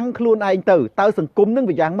បញ្ចាំងខ្លួនឯងទៅតើសង្គមនឹង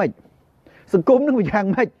វាយ៉ាងម៉េចសង្គមនឹងវាយ៉ាង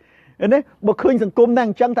ម៉េចណាបើឃើញសង្គមហ្នឹង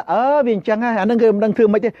អញ្ចឹងថាវាអញ្ចឹងហើយអានឹងគេមិនដឹងធ្វើ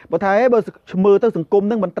ម៉េចទេបើថាបើឈ្មោះទៅសង្គម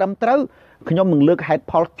ហ្នឹងមិនត្រឹមត្រូវខ្ញុំនឹងលើកហេតុ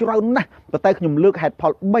ផលច្រើនណាស់ប៉ុន្តែខ្ញុំលើកហេតុផ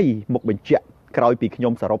ល3មកបញ្ជាក់ក្រោយពីខ្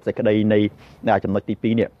ញុំសរុបសេចក្តីនៃចំណុចទី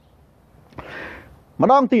2នេះម្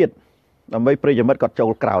ដងទៀតដើម្បីប្រិយមិត្តគាត់ចូ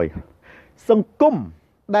លក្រោយសង្គម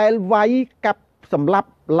ដែលវាយកាប់សម្លាប់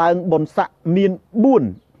ឡើងបុណ្យស័ក្តិមាន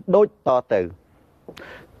4ដូចតទៅ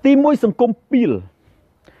ទី1សង្គមពីល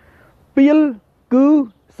គឺ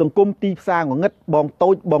សង្គមទីផ្សារងងឹតបងតូ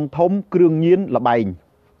ចបងធំគ្រឿងញៀនលបែង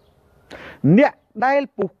អ្នកដែល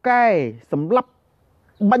ពូកែសម្លាប់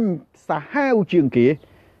បាញ់សាហាវជាងគេ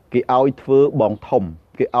ឲ្យធ្វើបងធំ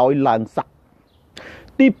គេឲ្យឡើងស័ក្តិ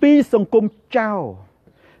ទី2សង្គមចៅ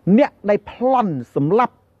អ្នកដែលប្លន់សម្លា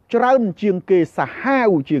ប់ច្រើនជាងគេសាហាវ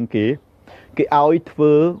ជាងគេឲ្យធ្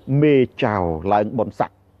វើមេចៅឡើងបុណ្យស័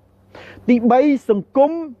ក្តិទី3សង្គ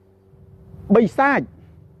មបិសាច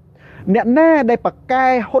អ្នកណាដែលបកកែ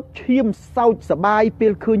ហត់ឈាមសោចសបាយពេ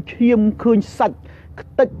លឃើញឈាមឃើញសាច់ខ្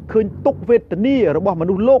ទេចឃើញទុក្ខវេទនារបស់ម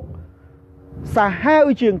នុស្សលោកសាហាវ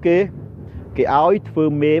ជាងគេឲ្យធ្វើ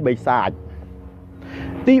មេបិសាច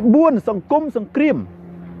ទី4សង្គមសង្គ្រាម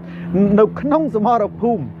នៅក្នុងសមរ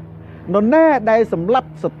ភូមិនរណាដែលសម្លាប់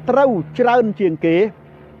សត្រូវច្រើនជាងគេ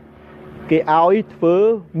ឲ្យធ្វើ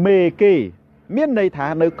មេគេមានន័យថា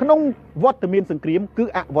នៅក្នុងវត្តមានសង្គ្រាមគឺ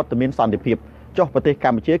អវត្តមានសន្តិភាពចុះប្រទេសក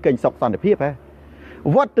ម្ពុជាគេសុខសន្តិភាពហ៎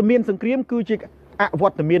វត្តមានសង្គ្រាមគឺជាអវ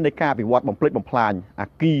ត្តមាននៃការវិវត្តបំផ្លិចបំផ្លាញអា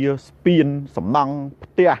គារស្ពានសំណង់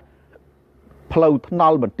ផ្ទះផ្លូវថ្ន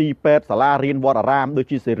ល់មន្ទីរពេទ្យសាលារៀនវត្តអារាមដូច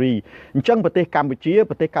ជាសេរីអញ្ចឹងប្រទេសកម្ពុជា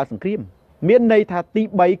ប្រទេសកើតសង្គ្រាមមានន័យថាទី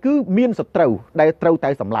3គឺមានសត្រូវដែលត្រូវតែ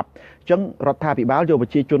សម្លាប់អញ្ចឹងរដ្ឋាភិបាលយកប្រ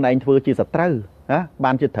ជាជនឯងធ្វើជាសត្រូវ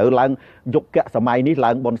បានជាត្រូវឡើងយុគសម័យនេះ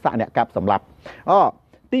ឡើងបុណ្យស័ក្តិអ្នកកាប់សម្លាប់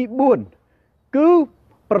ទី4គឺ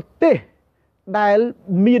ប្រទេសដែល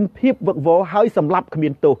មានភាពវឹកវរហើយសម្លាប់គ្មា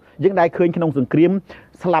នទោសយើងដែលឃើញក្នុងសង្គ្រាម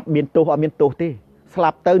ស្លាប់មានទោសអត់មានទោសទេ ស្លា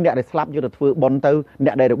ប់ទៅអ្នកដែលស្លាប់យកទៅធ្វើបុណ្យទៅអ្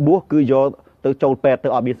នកដែលរបួសគឺយកទៅចូលពេទ្យទៅ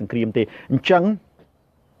អត់មានសង្គ្រាមទេអញ្ចឹង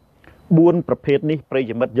4ប្រភេទនេះប្រិ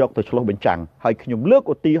យមិត្តយកទៅឆ្លុះបញ្ចាំងហើយខ្ញុំលើក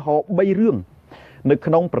ឧទាហរណ៍3រឿងនៅ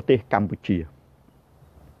ក្នុងប្រទេសកម្ពុជា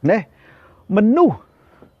ណាមនុស្ស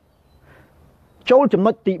ចូលចំ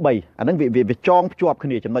ណុចទី3អាហ្នឹងវាចងភ្ជាប់គ្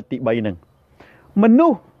នាចំណុចទី3ហ្នឹងមនុ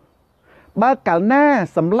ស្សបើកាលណា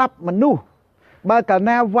សម្លាប់មនុស្សបើកាល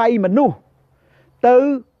ណាវាយមនុស្សទៅ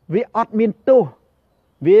វាអត់មានទោស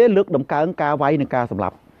វាលើកដំកើងការវាយនិងការសម្លា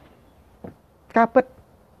ប់ការ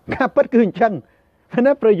ពិតគឺអញ្ចឹង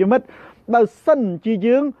ណាប្រិយមិត្តបើសិនជា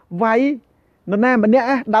យើងវាយនរណាម្នាក់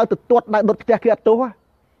ដើរទៅទាត់ដើរដុតផ្ទះគេអត់ទោស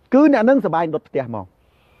គឺអ្នកនឹងសបាយដុតផ្ទះមក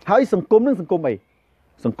ហើយសង្គមនឹងសង្គមអី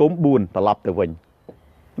សង្គម4ត្រឡប់ទៅវិញ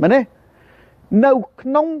មែនទេនៅក្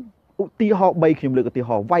នុងឧទាហរណ៍3ខ្ញុំលើកឧទាហ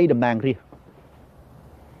រណ៍វាយតំណាងរាស្ត្រ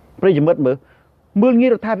ប្រិយមិត្តមើលងាយ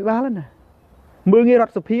រដ្ឋាភិបាលណាមើលងាយរ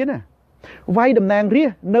ដ្ឋសភាណាវាយតំណាងរា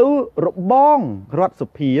ស្ត្រនៅរបងរដ្ឋស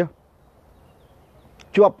ភា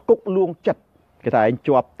ជាប់គុកលួងចិត្តគេថាឯង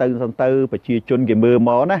ជាប់ទៅប្រជាជនគេមើល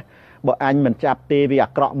មកណាបើអញមិនចាប់ទេវាអា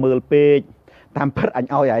ក្រក់មើលពេកតាមពិតអញ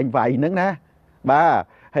ឲ្យឯងវាយហ្នឹងណាបាទ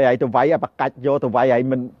ហើយឯងទៅវាយបកាច់យកទៅវាយឯង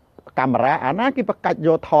មិនកាមេរ៉ាអាណាគេបកាច់យ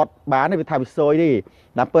កថតបានវាថាវាសយទេ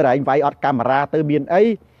តាមពិតឯងវាយអត់កាមេរ៉ាទៅមានអី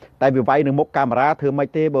តែវាវាយនៅមុខកាមេរ៉ាធ្វើម៉េច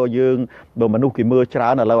ទេបើមនុស្សគេមើលច្រើ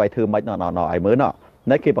នឥឡូវឲ្យធ្វើម៉េចណឲ្យមើល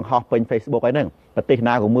ណគេបង្ហោះពេញ Facebook ហ្នឹងប្រទេស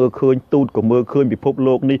ណាក៏មើលឃើញទូតក៏មើលឃើញពិភព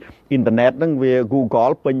លោកនេះអ៊ីនធឺណិតហ្នឹងវា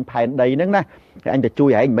Google ពេញផែនដីហ្នឹងណាអញទៅជួយ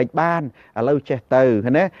ឯងមិនបានឥឡូវចេះទៅ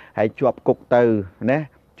ណាហើយជាប់គុកទៅណា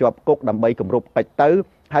ជាប់គុកដើម្បីគម្រប់កិច្ចទៅ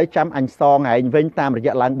ហើយចាំអញសងឯងវិញតាមរ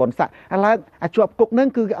យៈឡើងបុណ្យស័ក្តិឥឡូវជាប់គុកហ្នឹង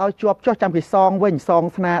គឺគេឲ្យជាប់ចុះចាំគេសងវិញសង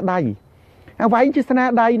ស្នាដៃអ្វីជាស្នា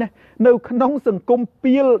ដៃណានៅក្នុងសង្គម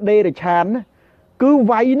ពីលដេរឆានណាគឺ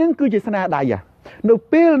វាយហ្នឹងគឺជាស្នាដៃនៅ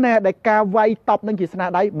ពេលណាដែលការវាយតប់នឹងជាស្នា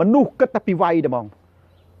ដៃមនុស្សគិតតែពីវាយតែហ្មង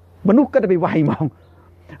មនុស្សគិតតែពីវាយហ្មង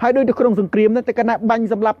ហើយដូចទៅក្នុងសង្គ្រាមហ្នឹងតែកណាបាញ់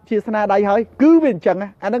សម្លាប់ជាស្នាដៃហើយគឺវាអញ្ចឹង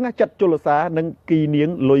អាហ្នឹងចិត្តជលសានិងគីនាង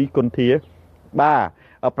លុយគុន្ធាបា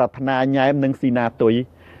ទប្រាថ្នាញ៉ែមនិងស៊ីណាទុយ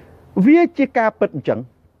វាជាការពិតអញ្ចឹង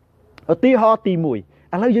ឧទាហរណ៍ទី1ឥ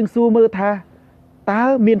ឡូវយើងសួរមើលថាតើ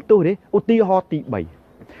មានទោសទេឧទាហរណ៍ទី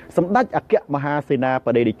3សម្ដេចអគ្គមហាសេនាប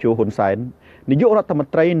តីតេជោហ៊ុនសែននាយករដ្ឋម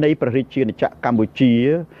ន្ត្រីនៃព្រះរាជាណាចក្រកម្ពុជា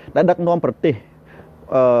ដែលដឹកនាំប្រទេស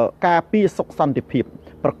ការពារសុខសន្តិភាព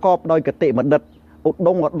ប្រកបដោយគតិបណ្ឌិតឧត្ត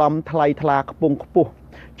មឧត្តមថ្លៃថ្លាខ្ពង់ខ្ពស់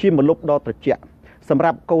ជាមលុបដ៏ត្រជាក់សម្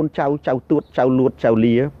រាប់កូនចៅទួតចៅលួតចៅ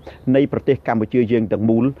លានៃប្រទេសកម្ពុជាយើងទាំង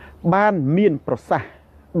មូលបានមានប្រសាសន៍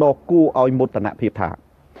ដ៏គួរឲ្យមោទនភាពថា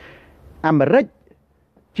អាមេរិក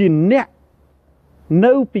ជាអ្នក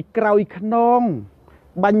នៅពីក្រោយខ្នង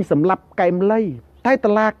បាញ់សម្លាប់កែមលីតែត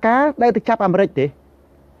ឡាការដែលទៅចាប់អាមេរិកទេ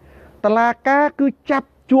តឡាការគឺចាប់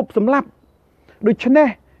ជួបសម្លាប់ដូច្នេះ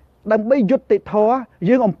ដើម្បីយុត្តិធម៌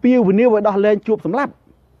យើងអំពាវនាវឲ្យដោះលែងជួបសម្លាប់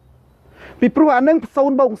ពីព្រោះអានឹង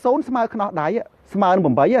0 បូក 0ស្មើខ្នោះដៃស្មើនឹង8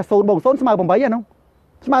 0 បូក 0ស្មើ8ហ្នឹង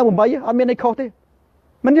ស្មើ8អត់មានអីខុសទេ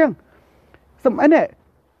មិនអញ្ចឹងស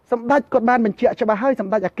ម្ដេចគាត់បានបញ្ជាក់ច្បាស់ហើយស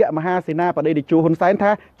ម្ដេចអគ្គមហាសេនាបតីតេជោហ៊ុនសែន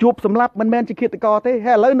ថាជួបសម្លាប់មិនមែនជាឃាតករទេ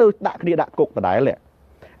ហើយឥឡូវនៅដាក់គ្នាដាក់គុកដដែល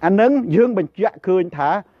អានឹងយើងបញ្ជាក់ឃើញថា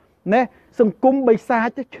ណែសង្គមបិសា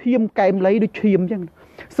ចឈាមកែមលៃដូចឈាមអញ្ចឹង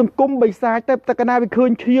សង្គមបិសាចតែកណាវាឃើ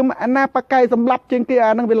ញឈាមអាណាបកែសម្លាប់ជាងគេ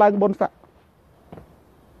អានឹងវាឡើងបុណ្យស័ក្តិ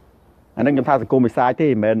អានឹងខ្ញុំថាសង្គមបិសាចទេ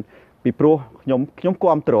មិនមែនពីព្រោះខ្ញុំ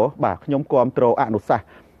គាំទ្របាទខ្ញុំគាំទ្រអនុសាសន៍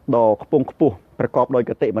ដ៏ខ្ពង់ខ្ពស់ប្រកបដោយ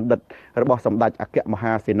គតិបណ្ឌិតរបស់សម្ដេចអគ្គម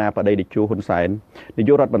ហាសេនាបតីតេជោហ៊ុនសែននាយ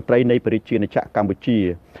ករដ្ឋមន្ត្រីនៃព្រះរាជាណាចក្រកម្ពុជា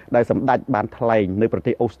ដែលសម្ដេចបានថ្លែងនៅប្រ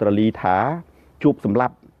ទេសអូស្ត្រាលីថាជួបសម្លា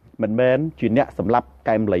ប់មិនមែនជាអ្នកសម្លាប់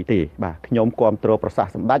កែមលៃទេបាទខ្ញុំគាំទ្រប្រសាស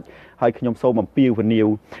ន៍សម្ដេចហើយខ្ញុំសូមអំពាវនាវ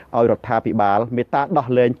ឲ្យរដ្ឋាភិបាលមេត្តាដោះ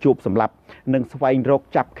លែងជួបសម្លាប់និងស្វែងរក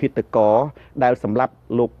ចាប់ឃាតករដែលសម្លាប់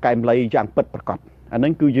លោកកែមលៃយ៉ាងពិតប្រាកដអាហ្នឹ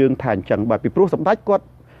ងគឺយើងថាអញ្ចឹងបាទពីព្រោះសម្ដេចគាត់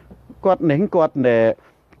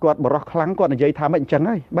បរោះខ្លាំងគាត់និយាយថាមិនអញ្ចឹង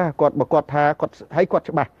ហើយបាទគាត់ថាគាត់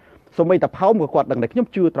ច្បាស់សូម្បីតែផោមក៏គាត់ដឹងដែរខ្ញុំ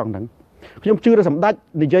ជឿត្រង់ហ្នឹងខ្ញុំជឿថាសម្ដេច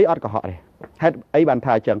និយាយអត់កុហកទេហេតុអីបាន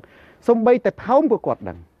ថាអញ្ចឹងសូម្បីតែផោមក៏គាត់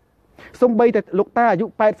ដឹងសូម្បីតែលោកតាអាយុ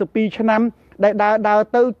82ឆ្នាំដែលដើរ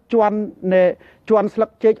ទៅជន់ស្លឹក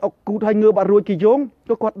ចេកអុកគូតឲ្យងើបអត់រួចគេយង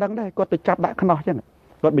ក៏គាត់ដឹងដែរគាត់ទៅចាប់ដាក់ខ្នោះអញ្ចឹង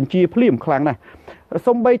គាត់បញ្ជាភ្លាមខ្លាំងណាស់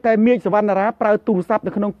សូម្បីតែមេឃសវណ្ណារាប្រើទូរស័ព្ទ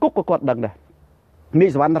នៅក្នុងគុកក៏គាត់ដឹងដែរមេឃ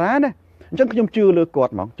សវណ្ណារាណាអញ្ចឹងខ្ញុំជឿលើគា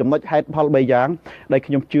ត់ហ្មងចំណុចហេតុផល3យ៉ាងដែល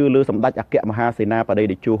ខ្ញុំជឿលើសម្ដេចអគ្គមហាសេនាបតី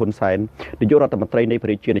តេជោហ៊ុនសែននាយករដ្ឋមន្ត្រីនៃព្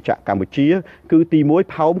រះរាជាណាចក្រកម្ពុជាគឺទី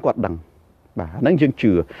1ផោមគាត់ដឹងបាទហ្នឹងយើង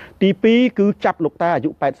ជឿទី2គឺចាប់លោកតាអាយុ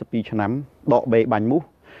82ឆ្នាំដកបេបាញ់មូស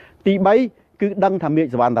ទី3គឺដឹងថាមេឃ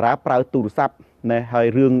សវណ្ណារាប្រើទូរស័ព្ទណែហើយ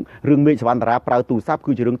រឿងមេឃសវណ្ណារាប្រើទូរស័ព្ទ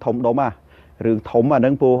គឺជារឿងធំដុំ រឿងធំអាហ្នឹ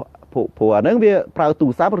ងព្រោះអាហ្នឹងវាប្រើទូ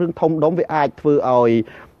រស័ព្ទរឿងធំដុំវាអាចធ្វើឲ្យ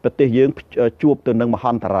ប្រទេសយើងជួបទៅនឹងមហ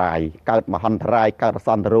ន្តរាយកើតមហន្តរាយកើតអស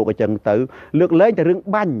ន្នរោគអញ្ចឹងទៅលើកលែងតែរឿង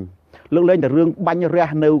បាញ់រះ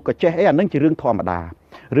នៅកចេះអីអាហ្នឹងជារឿងធម្មតា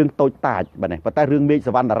រឿងតូចតាចបាទនេះប៉ុន្តែរឿងមេឃស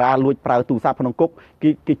វណ្ណតារាលួចប្រើទូរស័ព្ទក្នុងគុក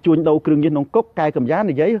គេជួញដូរគ្រឿងញៀនក្នុងគុកកែកម្យ៉ាង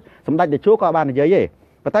និយាយសម្ដេចតេជោក៏បាននិយាយទេ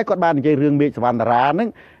ប៉ុន្តែគាត់បាននិយាយរឿងមេឃសវណ្ណតារាហ្នឹង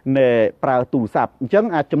ប្រើទូរស័ព្ទអញ្ចឹង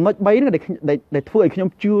អាចចំណុច3ហ្នឹងដែលធ្វើឲ្យខ្ញុំ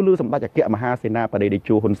ជឿលើសម្ដេចអគ្គមហាសេនាបតីតេ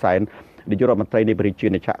ជោហ៊ុនសែននាយករដ្ឋមន្ត្រីនៃប្រជាជា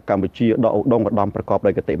តិកម្ពុជាដកឧត្តមឧត្តមប្រកប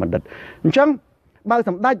ដោយគតិបណ្ឌិតអញ្ចឹងបើ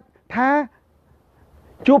សម្ដេចថា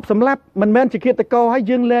ជួបសម្លាប់មិនមែនជាឃាតករហើយ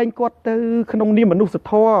យើងលែងគាត់ទៅក្នុងនាមមនុស្ស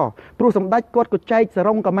ធម៌ព្រោះសម្ដេចគាត់ក៏ចែកសរ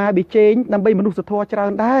ងកម្មាបិជែងដើម្បីមនុស្សធម៌ច្រើ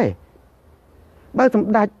នដែរបើស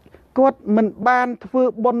ម្ដេចគាត់មិនបានធ្វើ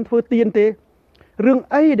បុណ្យធ្វើទានទេរឿង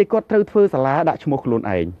អីដែលគាត់ត្រូវធ្វើសាលាដាក់ឈ្មោះខ្លួនឯង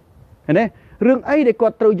ឃើញទេរឿងអីដែលគា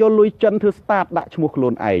ត់ត្រូវយកលុយចិនធ្វើស្តាតដាក់ឈ្មោះខ្លួ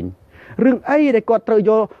នឯងរឿងអីដែលគាត់ត្រូវ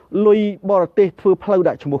យកលុយបរទេសធ្វើផ្លូវ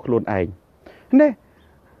ដាក់ឈ្មោះខ្លួនឯងណា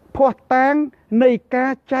ភ័ស្តុតាងនៃកា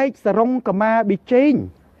រចែកសរងកម្មាបិជែង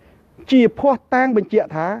ជាភ័ស្តុតាងបញ្ជាក់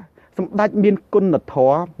ថាសម្ដេចមានគុណធ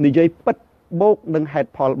ម៌និយាយពិតបូកនឹងហេតុ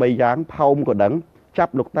ផល3យ៉ាងផោមក៏ដឹងចា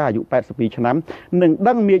ប់លោកតាអាយុ82ឆ្នាំនឹង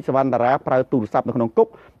ដឹងមេឃសវណ្ណតារាប្រើទូរស័ព្ទនៅក្នុងគុក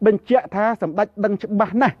បញ្ជាក់ថាសម្ដេចដឹងច្បា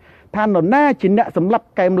ស់ណាស់ថានរណាជាអ្នកសម្លាប់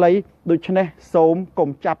កែមលីដូច្នេះសូមកុំ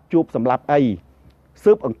ចាប់ជួបសម្លាប់អី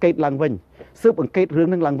ស៊ើបអង្កេតឡើងវិញស៊ើបអង្កេតរឿង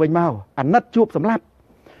នឹងឡើងវិញមកអាណិតជួបសម្លាប់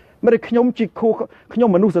មិនខ្ញុំជាគូខ្ញុំ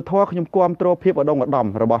មនុស្សធម៌ខ្ញុំគ្រប់គ្រងភាពឧត្តមឧត្តម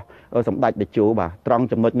របស់សម្ដេចតេជោបាទត្រង់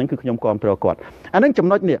ចំណុចហ្នឹងគឺខ្ញុំគ្រប់គ្រងគាត់អាហ្នឹងចំ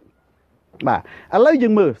ណុចនេះបាទឥឡូវយើ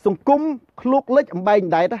ងមើលសង្គមឃ្លោកលិចអំបែង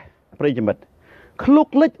ដែតប្រិយមិត្តឃ្លោក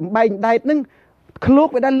លិចអំបែងដែតហ្នឹងឃ្លោក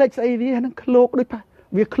វាដែលលិចស្អីវាហ្នឹងឃ្លោកដូច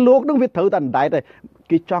វាឃ្លោកហ្នឹងវាត្រូវតែដែតទេ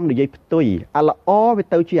គេចង់និយាយផ្ទុយអាល្អវា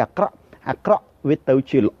ទៅជាអាក្រក់វាទៅ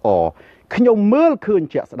ជាល្អខ្ញុំមើលឃើញ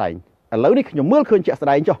ជាក់ស្ដែងឥឡូវនេះខ្ញុំមើលឃើញជាក់ស្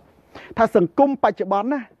ដែងចុះថាសង្គមបច្ចុប្បន្ន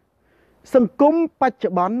ណាសង្គមបច្ចុ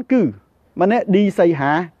ប្បន្នគឺម្នាក់ឌីសី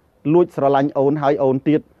ហាលួចស្រឡាញ់អូនហើយអូន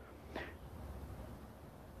ទៀត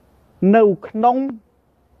នៅក្នុង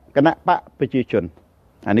គណៈបកប្រជាជន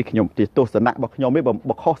អានេះខ្ញុំទស្សនៈរបស់ខ្ញុំឯង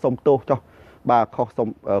បើខុសសុំទោសចុះបាទខុសសុំ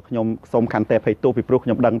ខ្ញុំសុំខន្តីអភ័យទោសពីព្រោះខ្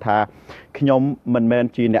ញុំដឹងថាខ្ញុំមិនមែន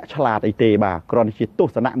ជាអ្នកឆ្លាតអីទេបាទគ្រាន់តែជាទ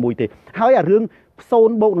ស្សនៈមួយទេហើយអារឿង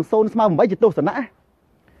0 បូកនឹង0ស្មើ8ជាទស្សនៈ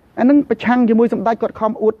អានឹងប្រឆាំងជាមួយសម្ដេចគាត់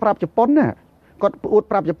ខំអួតប្រាប់ជប៉ុនណាគាត់អួត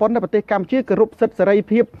ប្រាប់ជប៉ុនថាប្រទេសកម្ពុជាគោរពសិទ្ធិសេរី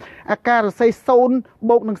ភាពអាការស័យ0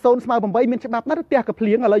 បូកនឹង0ស្មើ8មានច្បាប់ណាស់ផ្ទះកាភ្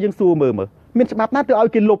លៀងឥឡូវយើងសួរមើលមានច្បាប់ណាស់ទៅឲ្យ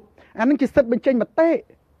គេលុបអានឹងជាសិទ្ធិបញ្ចេញមតិ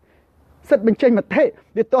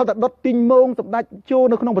វាតតែដុតទីងមងសម្ដេចចូល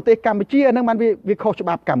នៅក្នុងប្រទេសកម្ពុជាអានឹងបានវាខុសច្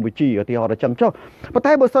បាប់កម្ពុជាឧទាហរណ៍អញ្ចឹងចុះប៉ុន្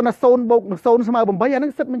តែបើសិនណា0 បូកនឹង0ស្មើ8អានឹ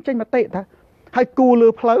ងសិទ្ធិបញ្ចេញមតិថាហើយគូលើ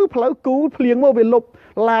ផ្លូវគូភ្លៀងមកវាលុប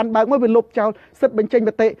ឡានបើកមកវាលុបចោលសិទ្ធិបញ្ចេញម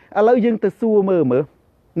តិឥឡូវយើងទៅសួរមើល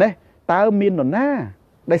ណាតើមាននរណា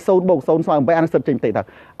ដែល0 បូក0ស្មើ8អានឹងសិទ្ធិចេញមតិថា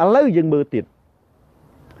ឥឡូវយើងមើលទៀត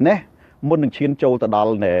ណាមុននឹងឈានចូលទៅដ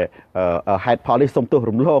ល់ហេតុផលនេះសុំទោស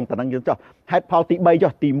រំលងតែនឹងយើងចុះហេតុផលទី3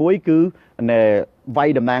ចុះទី1គឺវាយ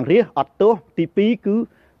តំណាងរាស្ត្រអត់ទោសទី2គឺ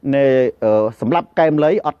សម្រាប់កែម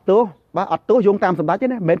លីអត់ទោសបាទអត់ទោសយោងតាមសម្ដេចទេ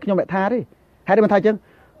ណាមិនមែនខ្ញុំអ្នកថាទេហេតុមិនថាអញ្ចឹង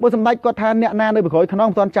បើសម្ដេចគាត់ថាអ្នកណានៅប្រក្រោយខ្នង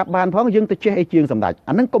មិនទាន់ចាប់បានផងយើងទៅចេះអីជាងសម្ដេច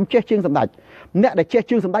អានឹងកុំចេះជាងសម្ដេចអ្នកដែលចេះ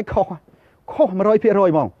ជាងសម្ដេចខុស 100%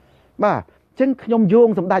 ហ្មងបាទអញ្ចឹងខ្ញុំយោង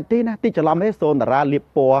សម្ដេចទេណាតិចច្រឡំទេសូនតារាលៀប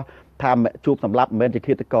ពណ៌ថាជួបសម្លាប់មិនមែនជា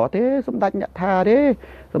ឃាតករទេសម្ដេចអ្នកថាទេ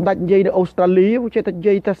សម្ដេចនិយាយនៅអូស្ត្រាលីចេះតែនិ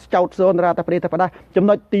យាយតែចោតសូនតារាតែប្រេតែផ្ដាស់ចំ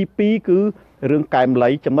ណុចទី2គឺរឿងកែមលី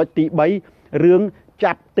ចំណុចទី3រឿង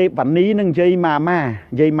ចាប់ទេពវណ្ណីនិងយាយម៉ា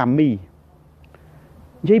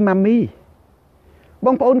មីប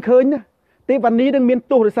ងប្អូនឃើញណាទេពវណ្ណីនឹងមាន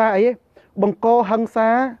ទោសដោយសារអីបង្កហិង្សា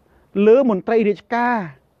លើមន្ត្រីរាជការ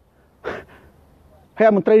ហើយ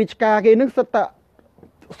មន្ត្រីរាជការគេនឹងសិត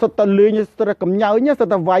តលេងសិតតកំញើញសិត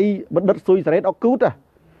តវាយបណ្ឌិតស៊ុយសារ៉េតអុកគូត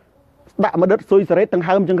ដាក់បណ្ឌិតស៊ុយសារ៉េតទាំង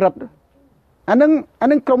ហើមចង្រិតអា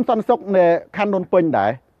នឹងក្រុមសន្តិសុខនៅខណ្ឌដូនពេញដែ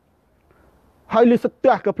រហើយលឺស្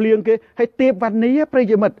ទះក៏ភ្លៀងគេហើយទេពវណ្ណីប្រិ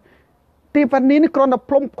យមិត្តទេពវណ្ណីនេះគ្រាន់តែ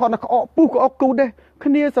ផ្លុំគ្រាន់តែក្អកពុះក្អកគូតទេ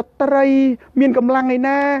គ្នាស្ត្រីមានកម្លាំងឯ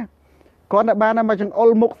ណាគ្រាន់តែបានមកចង្អុល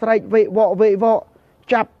មុខស្រែកវេវក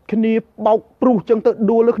ចាប់គ្នាបោកព្រុសចឹងទៅ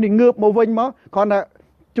ដួលលើគ្នាងើបមកវិញមកគ្រាន់តែ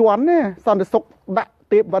ជន់ណាសន្តិសុខដាក់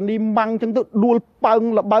ទេពវណ្ណីម៉ាំងចឹងទៅដួលប៉ើង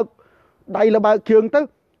លបើកដៃលបើកជើងទៅ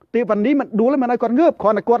ទេពវណ្ណីមិនដួលទេមិនឲ្យគាត់ងើបគ្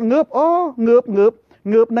រាន់តែគាត់ងើបងើប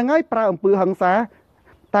ហ្នឹងហើយប្រើអំពើហិង្សា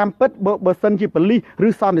តាមពិតបើសិនជាប៉ូលីសឬ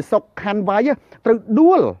សន្តិសុខខណ្ឌវាយត្រូវ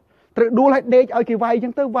ដួលឲ្យដេកឲ្យគេវាយចឹ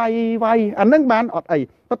ងទៅវាយអាហ្នឹងបានអត់អី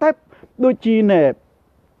ប៉ុន្តែដូចជាណែ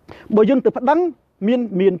បើយើងទៅប្តឹង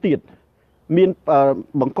មានទៀតមាន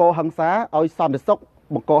បង្កហិង្សាឲ្យសន្តិសុខ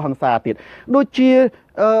បង្កហិង្សាទៀតដូចជា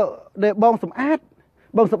ដែលបងសំអាត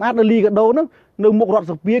នៅលីកាដូហ្នឹងនៅមុខរដ្ឋ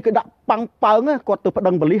សភាគេដាក់ប៉ាំងប៉ើងគាត់ទៅប្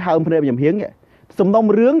តឹងប៉ូលីសហើមភ្នែកញញៀងសំណុំ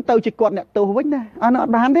រឿងទៅជាគាត់អ្នកទោសវិញណាអានោះអ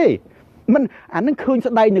ត់បានទេមិនអានឹងឃើញ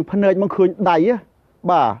ស្ដែងនឹងភ្នែកមកឃើញដៃ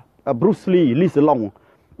បាទ Bruce Lee លីសាឡុង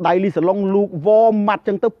ដៃលីសាឡុងលូកវម៉ាត់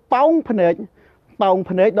ចឹងទៅប៉ោងភ្នែក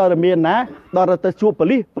ដល់តែមានណាដល់ទៅជួបប៉ូ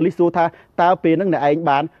លីសសួរថាតើពេលហ្នឹងអ្នកឯង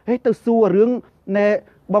បានហេទៅសួររឿងណែ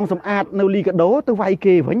បងសំអាតនៅលីកាដូទៅវាយ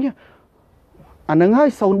គេវិញអាហ្នឹងហើយ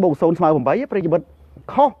0 + 0 = 8ប្រិយមិត្ត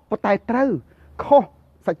ខុសប៉ុន្តែត្រូវខុស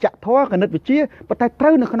សច្ចធម៌គណិតវិទ្យាប៉ុន្តែត្រូ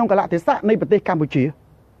វនៅក្នុងកលៈទេសៈនៃប្រទេសកម្ពុជា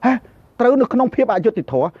ត្រូវនៅក្នុងភាពអយុត្តិ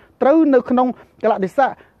ធម៌ត្រូវនៅក្នុងកលៈទេសៈ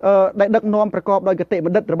ដែលដឹកនាំប្រកបដោយគតិប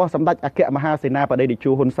ណ្ឌិតរបស់សម្ដេចអគ្គមហាសេនាបតីតេ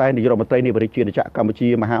ជោហ៊ុនសែននាយករដ្ឋមន្ត្រីនៃប្រជាជាតិកម្ពុជា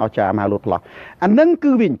មហាអស្ចារ្យមហាលោតផ្លោះអានឹង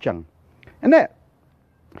គឺវាអញ្ចឹងនេះ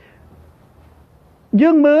យើ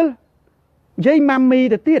ងមើលយាយម៉ាមី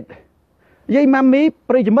ទៅទៀតយាយម៉ាមី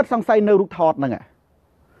ប្រិយមិត្តសង្ស័យនៅរូបថតហ្នឹង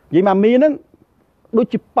យាយម៉ាមីហ្នឹងដូច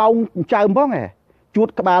ជាប៉ោងចើមផងជួត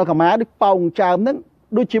ក្បាលកម្មាដូចប៉ោងចើមហ្នឹង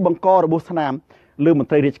ដូចជាបង្ករបួសស្នាមលើមន្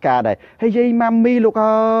ត្រីរាជការដែរហើយយាយម៉ាមីលោក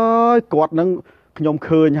អើយគាត់នឹងខ្ញុំ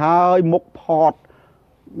ឃើញហើយមុខផត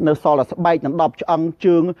នៅសល់តែស្បែកដណ្ដប់ឆ្អឹង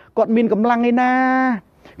ជើងគាត់មានកម្លាំងឯ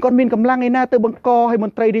ណាទៅបង្កឲ្យម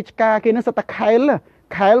ន្ត្រីរាជការគេនឹងសិតតែ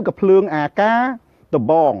ខែលក៏ភ្លើងអាការដ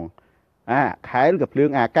បងខែលក៏ភ្លើង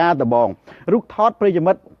អាការដបងរូបថតប្រិយ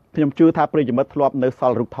មិត្តខ្ញុំជឿថាប្រិយមិត្តធ្លាប់នៅស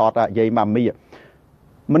ល់រូបថតយាយម៉ាមី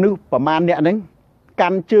មនុស្សប្រមាណអ្នកហ្នឹងកា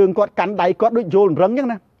ន់ជើងគាត់កាន់ដៃគាត់ដូចយល់រឹងអញ្ចឹង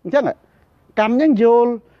ណាអញ្ចឹងកាន់អញ្ចឹង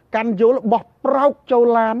កាន់យល់បោះប្រោកចូល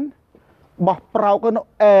ឡានបោះប្រោកនោះ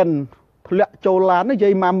អែនធ្លាក់ចូលឡានយា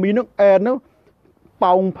យម៉ាមីនោះអែននោះ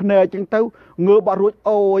ប៉ោងភ្នែកអញ្ចឹងទៅងើបបាក់រួច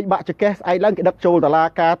អូយបាក់ចកេះស្អែកឡើងគេដឹកចូលតុលា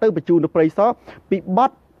ការទៅបញ្ជូនទៅព្រៃសរពីប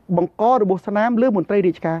ទបង្ករបួសស្នាមលើមន្ត្រី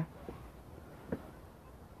រាជការ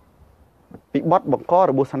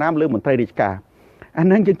អា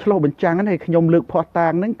នឹងយើងឆ្លុះបញ្ចាំងហ្នឹងខ្ញុំលើកផុសតា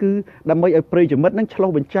ងហ្នឹងគឺដើម្បីឲ្យប្រិយមិត្តហ្នឹងឆ្លុះ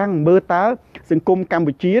បញ្ចាំងមើលតើសង្គមកម្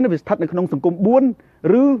ពុជាវាស្ថិតនៅក្នុងសង្គម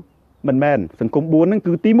4ឬមិនមែនសង្គម4ហ្នឹង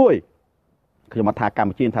គឺទី1ខ្ញុំអត់ថាកម្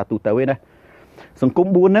ពុជាថាទូទៅទេណាសង្គម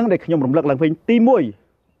4ហ្នឹងដែលខ្ញុំរំលឹកឡើងវិញទី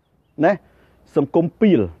1ណាសង្គម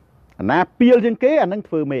2អាណាពីលជាងគេអានឹង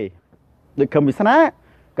ធ្វើមេដូចខឹមវាសនា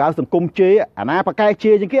កាលសង្គមជេអាណាបកែ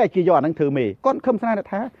ជេជាងគេអាចជាយកអានឹងធ្វើមេគាត់ខឹមស្នា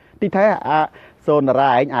ថាទីថែសូនតា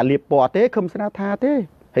រាឯងអាលៀបពណ៌ទេខឹមស្នាថាទេ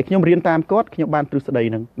ហើយខ្ញុំរៀនតាមគាត់ខ្ញុំបានទ្រឹស្ដី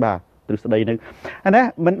ហ្នឹងបាទទ្រឹស្ដីហ្នឹងអាណា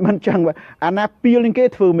មិនចឹងអាណាពីលជាងគេ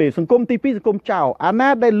ធ្វើមេសង្គមទី2សង្គមចៅអាណា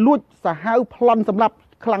ដែលលួចសាហាវប្លន់សម្រាប់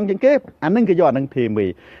ខ្លាំងជាងគេអានឹងគេយកអានឹងធ្វើមេ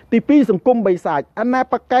ទី2សង្គមបិសាចអាណា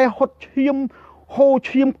បកែហត់ឈាមហូរ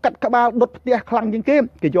ឈាមកាត់ក្បាលដុតផ្ទះខ្លាំងជាងគេ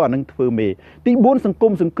យកអានឹងធ្វើមេទី4សង្គ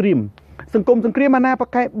មសង្គ្រាមអាណាប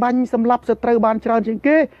កែបាញ់សម្លាប់សត្រូវបានច្រើនជាង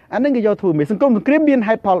គេអានឹងគេយកធ្វើមេសង្គមសង្គ្រាមមាន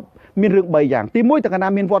ហេតុផលមានរឿង3យ៉ាងទី1តើកាលណា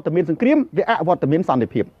មានវត្តមានសង្គ្រាមវាអវត្តមានសន្តិ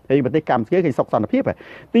ភាពហើយប្រទេសកម្ពុជាគេសុខសន្តិភាព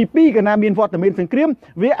ទី2កាលណាមានវត្តមានសង្គ្រាម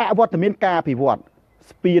វាអវត្តមានការអភិវឌ្ឍ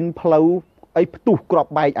ស្ពានផ្លូវអីផ្ទុះក្រប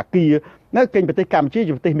បែកអាគារនៅគេប្រទេសកម្ពុជា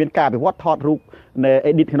ជាប្រទេសមានការអភិវឌ្ឍថតរូបនៅ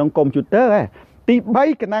edit ក្នុងកុំព្យូទ័រទី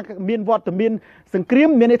3កាលណាមានវត្តមានសង្គ្រាម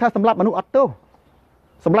មានន័យថាសម្រាប់មនុស្សអត់ទោស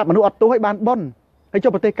ឲ្យបានបន់ហើយ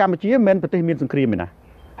ចុះប្រទេសកម្ពុជាមិនមែនប្រទេសមានសង្គ្រាមទេណា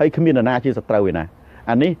ហើយគ្មាននរណាជាសត្រូវទេណា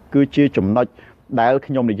អានេះគឺជាចំណុចដែល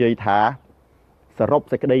ខ្ញុំនិយាយថាសរុប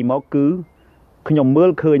សេចក្តីមកគឺខ្ញុំមើល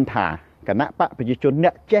ឃើញថាគណៈបកប្រជាជនអ្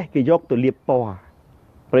នកចេះគេយកទៅលាបពណ៌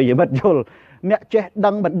ប្រិយមិត្តយល់អ្នកចេះ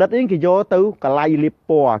ដឹងបណ្ឌិតគេយកទៅកលៃលាប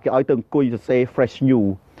ពណ៌គេឲ្យទៅអង្គុយសរសេរ fresh new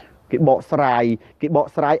គេបកស្រាយ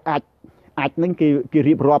អាចហ្នឹងគេ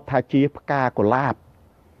រៀបរាប់ថាជាផ្កាកុលាប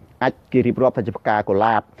គេរៀបរាប់ថាជាផ្កាកុ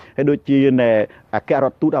លាបហើយដូចជាអគ្គរ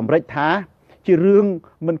ដ្ឋទូតអាមេរិកថាជារឿង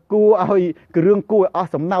មិនគួរឲ្យគឺរឿងគួរឲ្យអ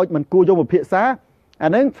ស់សំណើចមិនគួរយកមកពិភាក្សាអា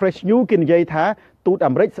ហ្នឹង fresh new គេនិយាយថាទូត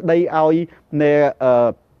អាមេរិកស្ដីឲ្យ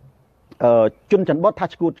ជនច័ន្ទបតថា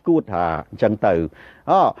ឈួតថាអញ្ចឹងទៅ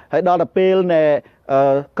ហើយដល់ទៅពេល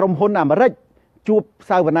ក្រុមហ៊ុនអាមេរិកជួប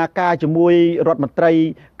សាវនាការជាមួយរដ្ឋមន្ត្រី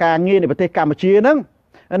ការងារនៃប្រទេសកម្ពុជាហ្នឹង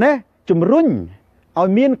ណាជំរុញឲ្យ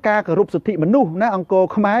មានការគោរពសិទ្ធិមនុស្សណាអង្គរ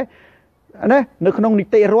ខ្មែរណានៅក្នុងនី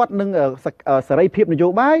តិរដ្ឋនិងសេរីភាពនយោ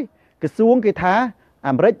បាយក្រសួងគេថា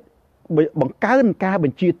អាមេរិកបង្កើនការប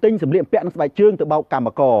ញ្ជាទិញសម្លៀកបំពាក់និងស្បែកជើងទៅបោកកម្ម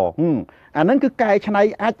ករអាហ្នឹងគឺកែច្នៃ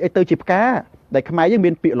អាចឲ្យទៅជាផ្កាដែលខ្មែរយើង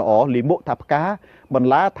មានពាក្យល្អលីមុខថាផ្កាបន្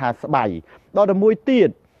លាថាស្បៃដល់តែមួយទៀត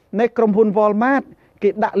នៃក្រុមហ៊ុន Walmart គេ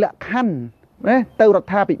ដាក់លក្ខខណ្ឌណាទៅរដ្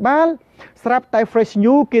ឋាភិបាលស្រាប់តែ Fresh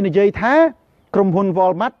New គេនិយាយថាក្រុមហ៊ុន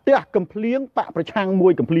Walmart ទះកំភ្លៀងបកប្រឆាំងមួ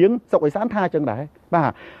យកំភ្លៀងសុកអេសានថាអញ្ចឹងដែរបា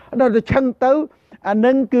ទដល់ទៅឆឹងទៅអា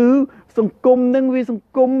នឹងគឺសង្គមនឹងវាសង្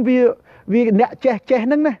គមវាអ្នកចេះហ្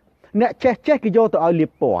នឹងណាអ្នកចេះគេយកទៅឲ្យលា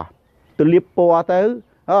បពណ៌ទៅ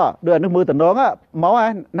đưa nước mưa tận đó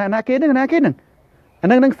máu na kia nè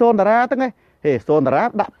anh nâng xôn ra tất ngay hề xôn ra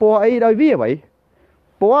đã po ấy đôi vía vậy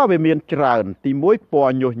po về miền tràn tìm mối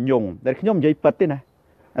po nhung để khi nhung dây bật thế này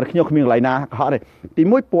khi nhung miền lại na họ này tìm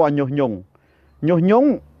mối po nhung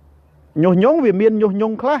về miền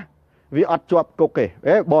nhung khác vì ọt chuột cục kề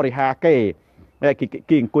bò hà kề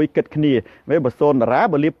kiềng cùi kịch kia với bờ xôn ra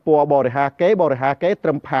bờ liệp po bò hà kế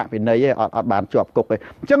trầm phạ về này ọt bàn chuột cục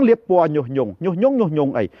chẳng liệp po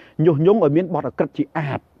nhung ấy nhung ở miền bọt ở cất chỉ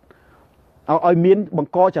ạt ở miền bằng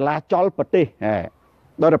co chả la chol bật tê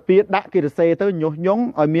đó là phía đã kia xe tới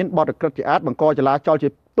nhung ở miền bọt ở cất chỉ ạt bằng co chả la chol chỉ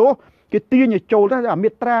tố cái tia như trâu đó là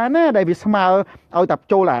miệt tra nè đại vì sao ở tập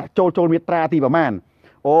trâu là trâu miệt tra thì bảo man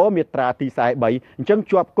miệt tra thì sai bảy chẳng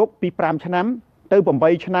chuột cục pi pram chấm từ bầm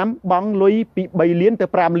bay chấm băng lưới pi bay liên từ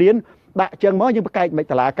pram liên đã chẳng mới nhưng cái mấy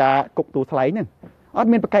là cả cục tủ sấy nè ở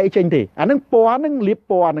miền bắc trên thì nâng po nâng liệp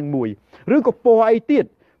po nâng mùi rứa có po ấy tiệt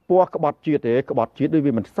po có bọt chiết đấy có bọt chiết đối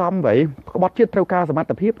với mình xăm vậy có bọt chiết theo ca smart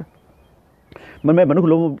tập hiệp mình nó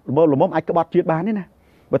lùm ai có bọt chiết bán đấy nè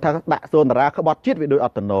và thằng đã xôn ra có bọt chiết về đôi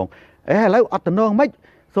ọt tần nong lấy ọt tần nong mấy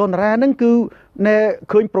xôn ra nâng cứ nè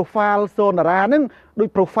khơi profile xôn ra nâng đôi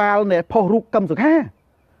profile nè po rục cầm sực ha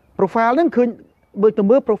profile nâng khơi bởi từ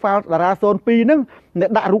bước profile Dara Sorn pi nâng nè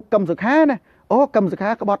đã rục cầm sực ha nè cầm sực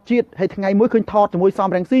ha có bọt chiết hay ngày mới khơi thọt cho môi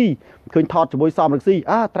xóm răng si khơi thọt cho môi xóm răng si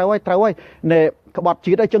trâu ơi nè có bọt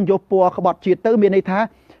chiết ở chân vô po có bọt chiết tới miền này tha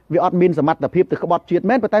vì ọt miền sầm mặt tập hiệp từ có bọt chiết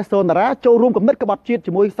mến và tay xôn ra châu room cầm nứt có bọt chiết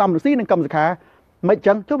cho môi xóm răng si nâng cầm sực ha mấy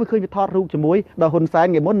chẳng cho khơi thọt rục cho môi đào hồn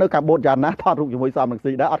sáng ngày muốn nơi cả bột giàn ná thọt rục cho môi xóm răng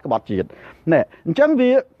si đã ọt có bọt chiết nè chẳng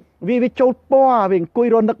vì châu po vì cùi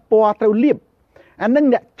rôn nực po trâu liệp nâng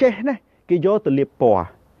nè chê này cái vô từ liệp po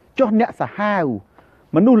cho nè xà hào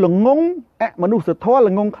mà nu là ngông mà nu sẽ thoa là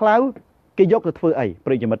ngông khláu cái dốc từ phơi ấy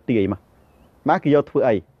bây giờ mất tiền mà má cái dốc phơi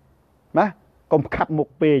ấy má còn khắp một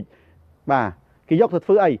page mà cái dốc từ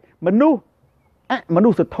phơi ấy mà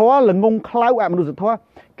nu sẽ thoa là ngông khláu mà nu sẽ thoa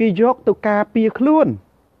cái dốc từ cà pia luôn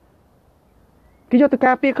cái dốc từ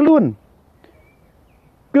cà pia luôn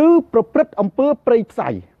cứ prepare ông pơ prey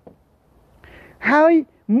sai hai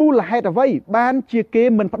mua là hai là vậy ban chia kế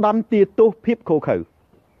mình phải đâm tiền tô phép khô khử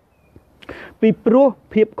vì pro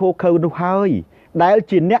phép khô khâu đâu hơi đại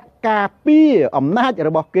chỉ nè cà pia ẩm nát rồi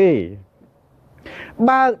bỏ kê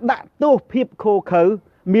ba đã tô phép khô khâu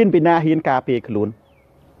miền Việt Nam hiến cà pia luôn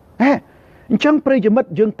chẳng bây giờ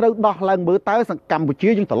mất dương trâu đo lần bữa tới sang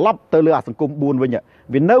Campuchia dương tỏ lấp tới lừa sang cung buôn với nhỉ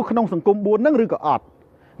vì nếu không sang cung buôn nó rư có ọt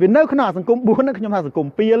vì nếu không sang cung buôn nó không sang cung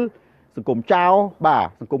piel sang cung trao bà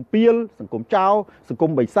sang cung piel sang cung trao sang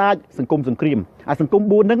cung bầy sa sang cung sang cream sang cung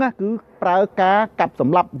buôn nó cứប្រើcá cặp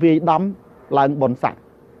sầm lập về đâm lần bồn sạch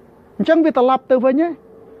chẳng vì ta lập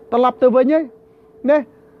từ với nhé nè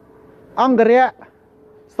ông cái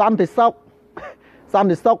xăm thì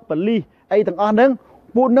sốc và ly ấy thằng on nâng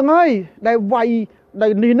buồn nâng ơi đây vay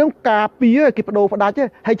đây đi nâng cà pía kịp đồ phải đá chứ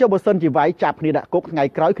hay cho bờ sân chỉ vải chạp ni đã cốt ngày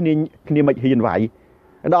cõi khi mình hiền vải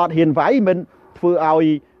đó hiền vải mình vừa ao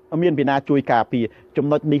miền Việt Nam chui cà pía chúng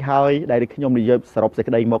nó đi hơi đây khi nhom đi chơi sập sẽ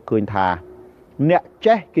đây một cười thà nè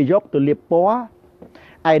che cái dốc từ liệp bó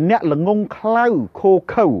ai nè là ngông khâu khô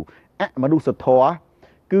khâu mà đu sệt thọ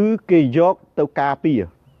cứ cái dốc từ cà pía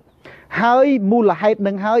hơi mua là hai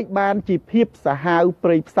nâng hơi ban chỉ hiệp xã hào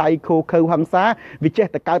prey sai khô khâu hằng xá vì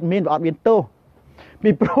chết tại cao miền và miền tô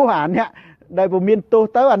vì pro hàn nè đây vào miền tô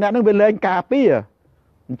tới anh nè nó về lên cà pía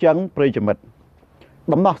chẳng prey chậm mật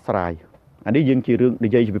đấm nọ sài anh đi dương chỉ riêng để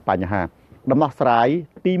dây bị bành hà đấm nọ sài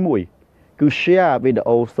ti mùi cứ share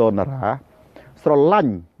video son ra sờ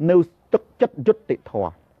lanh nêu tức chất dứt tị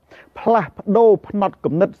thọ pla đô phật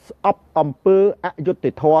cầm nứt ấp âm pơ dứt tị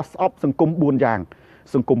thọ ấp sừng cung buồn giang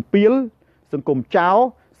sừng cung piel sừng cung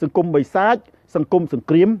cháo sừng cung bầy sát sừng cung sừng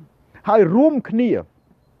kiếm hai room kia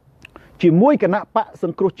chỉ mỗi cái nắp bạ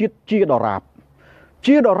sừng crochet chia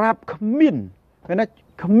đỏ rạp khmiên cái này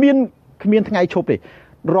khmiên ngày chụp đi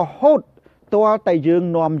rồi hốtตัวไตยืง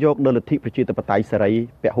นอมโยกเดลทิประชิตปไตยสไร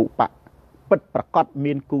เปะหุปะปิดประกอบ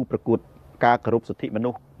มีนกูประกุดการกรุบสถิมนุ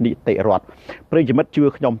ษย์นิเตรอดเพื่อจะมัดเชื่อ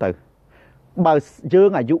ขยมเตอบ่ยืง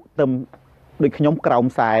อายุเติมโดยขยมกล่อม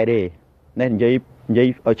สายเด้เนี่ยยั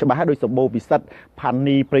ยชบ้าโดยสมบูรณ์พิสัตพัน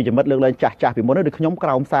นีเพื่อจะมัดเรื่องเลยจ่าผิดหมดโดยขยมก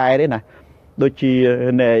ล่อมสายเด้นะโดยจี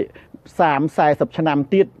เนี่ยสามสายสับชนาม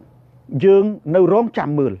ติดยืงในร้องจ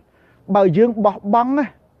ำมือบ่ยืงบอกบัง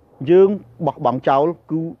ยืงบอกบังเจ้า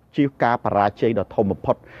กูชีกาปราชัยดอทอมพ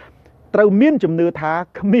อดเติมมีนจำเนื้อท้า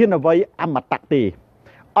ขมิ้นเอาไว้อมตะตี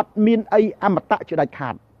อดมีนไออมตะจะได้ขา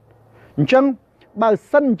ดจังบ่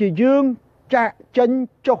สั้นจะยืงจะจัน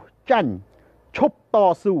โจจันชุบต่อ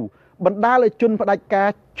สู้บรรดาเลยจุนพระกา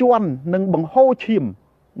จวนหนึ่งบังโฮชิม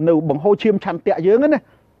หนึ่งบังโฮชิมชันเตะเยอะงั้นนะ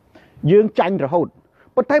យើងចាញ់រហូត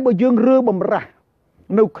ប៉ុន្តែបើយើងរើបំរាស់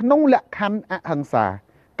នៅក្នុងលក្ខខណ្ឌអហិង្សា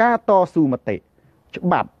ការតស៊ូមតិច្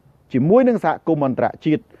បាប់ជាមួយនឹងសហគមន៍អន្តរ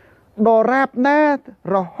ជាតិដរាបណា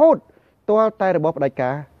រហូតទាល់តែរបបផ្ដាច់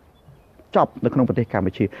ការចប់នៅក្នុងប្រទេសកម្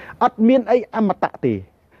ពុជាអត់មានអីអមតៈទេ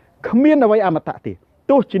គ្មានអ្វីអមតៈទេ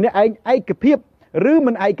ទោះជាអ្នកឯងឯកភាពឬ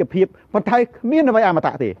មិនឯកភាពប៉ុន្តែគ្មានអ្វីអម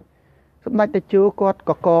តៈទេសម្ដេចតេជោគាត់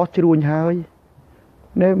កកជ្រួញហើយ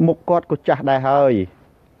នេះមុខគាត់ក៏ចាស់ដែរហើយ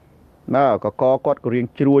ណាកកគាត់ក៏រៀង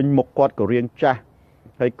ជ្រួញមុខគាត់ក៏រៀងចាស់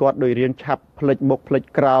ហើយគាត់ដូចរៀងឆាប់ផ្លិចមុខផ្លិច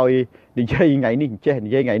ក្រោយនិយាយថ្ងៃនេះចេះនិ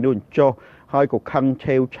យាយថ្ងៃនោះចុះហើយក៏ខឹង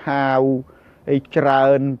ឆេវឆាវអីច្រើ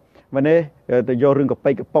នមែនទេទៅយករឿងក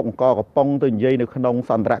ប៉ិកកប៉ុកអង្គកំប៉ុងទៅនិយាយនៅក្នុង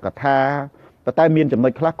សន្ទរកថាតែមានចំណុ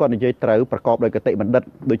ចខ្លះគាត់និយាយត្រូវប្រកបដោយកតិបណ្ឌិត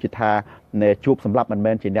ដូចជាថាជួបសម្រាប់មិន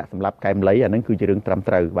មែនជាអ្នកសម្រាប់កែមលៃអាហ្នឹងគឺជារឿងត្រឹម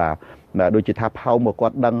ត្រូវបាទដូចជាថាផោមមកគា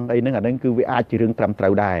ត់ដឹងអីហ្នឹងអាហ្នឹងគឺវាអាចជារឿងត្រឹមត្រូ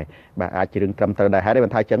វដែរបាទអាចជារឿងត្រឹមត្រូវដែរហើយបា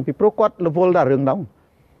នថាអញ្ចឹងពីព្រោះគាត់រវល់ដល់រឿងហ្នឹង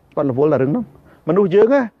គាត់រវល់ដល់រឿងហ្នឹងមនុស្សយើង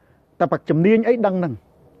តែបកជំនាញអីដឹងហ្នឹង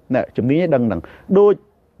ណាជំនាញអីដឹងហ្នឹងដូច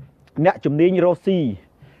អ្នកជំនាញរ៉ូស៊ី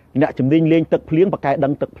អ្នកជំនាញលេងទឹកភ្លៀងបកកែដឹ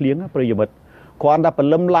ងទឹកភ្លៀងប្រិយមិត្តគ្រាន់តែព្រ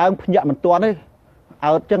លឹមឡើងភ្ញាក់មិនទាន់ទេ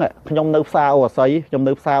អើតចឹងខ្ញុំនៅផ្សារអូអាស័យហ្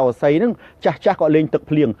នឹងចាស់គាត់លេងទឹក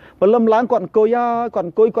ភ្លៀងព្រលឹមឡើងគាត់អង្គុយ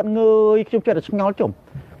គាត់ងើយខ្ញុំចេះតែឆ្ងល់ចុំ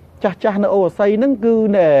ចាស់នៅអូអាស័យហ្នឹងគឺ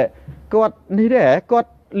គាត់នេះទេគាត់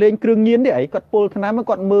លេងគ្រឿងញៀនទេអីគាត់ពុលថ្នាំ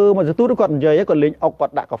គាត់មើលមកសទូរគាត់និយាយគាត់លេងអុកគា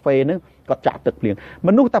ត់ដាក់កាហ្វេហ្នឹងគាត់ចាក់ទឹកភ្លៀងម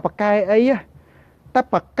នុស្សតែបកកែអីតែ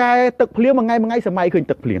បកកែទឹកភ្លៀងមួយថ្ងៃសម័យឃើញ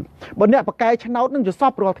ទឹកភ្លៀងបើអ្នកបកកែឆ្នោតនឹងចស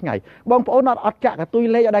ពរាល់ថ្ងៃបងប្អូនអត់ចាក់កតុយ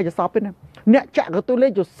លេខអត់ដែរចសពទេណាអ្នកចាក់កតុយលេ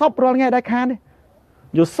ខចសពរាល់ថ្ងៃដែរខានទេ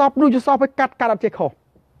ចសពនោះចសពឲ្យកាត់អត់ចេះខុស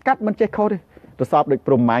កាត់មិនចេះខុសទេចសពដូច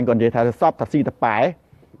ព្រំម៉ាញគាត់និយាយថាចសពតាស៊ីតប៉ែ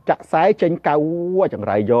ចាក់ខ្សែចេញកៅចង្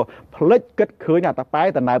រៃយកផ្លិចគិតឃើញអាតប៉ែ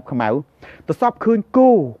តណើបខ្មៅចសពឃើញ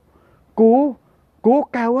គោ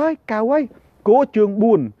កៅហើយកោជើង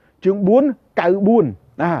4កៅ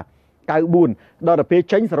4ណាកៅ4ដល់ទៅពេល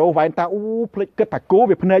ចេញសរោវ៉ែនតាផ្លិចគិតថាគោ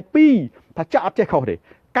វាភ្នែក2ថាចាក់អត់ចេះខុសទេ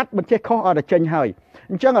កាត់មិនចេះខុសអត់តែចេញហើយ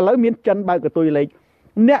អញ្ចឹងឥឡូវមានចិនបើកកតុយលេខ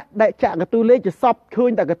អ្នកដែលចាក់កតុយលេខចសពឃើញ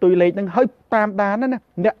តែកតុយលេខហ្នឹងហើយតាមដានណា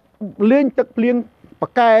អ្នកលេងទឹកភ្លៀងប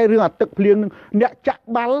កែរឿងអាទឹកភ្លៀងហ្នឹងអ្នកចាក់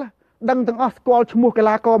បាល់ដឹងទាំងអស់ស្គាល់ឈ្មោះកី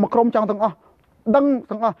ឡាករមួយក្រុមចង់ទាំងអស់ដឹង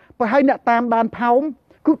ទាំងអស់បើហើយអ្នកតាមដានផោម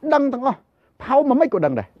គឺដឹងទាំងអស់ផោមមិនក៏ដឹ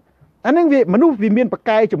ងដែរអាហ្នឹងវាមនុស្សវាមានប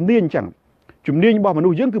កែជំនាញអញ្ចឹងជំនាញរបស់មនុ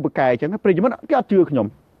ស្សយើងគឺបកែអញ្ចឹងប្រិយមិត្តគេអត់ជឿខ្ញុំ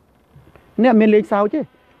អ្នកមានលេងសើចទេ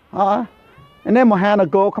នេះមហាន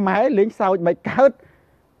គរខ្មែរលេងសើចមិនកើត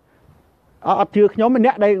អត់ជឿខ្ញុំអ្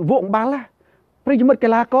នកដែលវក់បាល់ប្រិយមិត្តកី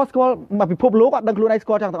ឡាករស្គាល់មកពិភពលោកអត់ដឹងខ្លួនឯងស្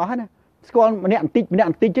គាល់ចឹងទាំងអស់ណាស្គាល់ម្នាក់បន្តិច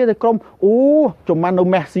ទេក្រុមចំបាននៅ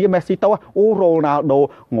មេស៊ីទៅរ៉ូណាល់ដូ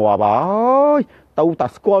ងាប់ហើយទៅតែ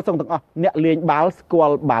ស្គាល់ទាំងអស់អ្នកលេងបាល់ស្គា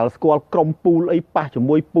ល់ក្រុមពូលអីប៉ះជា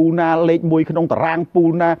មួយពូលណាលេខ1ក្នុងតារាងពូ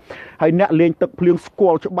លណាហើយអ្នកលេងទឹកភ្លៀងស្គា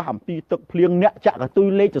ល់ច្បាស់អំពីទឹកភ្លៀងអ្នកចាក់កតុយ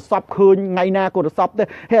លេខចសពឃើញថ្ងៃណាក៏ចសពទេ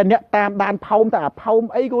ហើយអ្នកតាមដានផោមតែអាផោម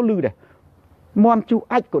អីក៏លឺដែរមន់ជូ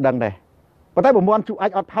អាចក៏ដឹងដែរប៉ុន្តែបើមន់ជូអា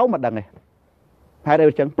ចអត់ផោមមិនដឹងទេហើយ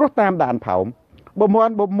ដូចចឹងព្រោះតាមដានផោមបើ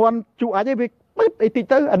មន់ជូអាចឯងវាពឹតអីតិច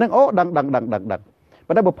ទៅអានឹងដឹង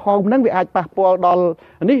ប៉ុន្តែបើផោមហ្នឹងវាអាចប៉ះពាល់ដល់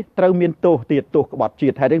នេះត្រូវមានទោសទៀតទោសក្បត់ជា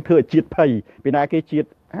តិហើយនឹងធ្វើឲ្យជាតិភ័យពីណាគេជាតិ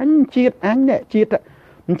អញ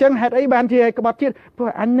អញ្ចឹងហេតុអីបានជាក្បត់ជាតិព្រោះ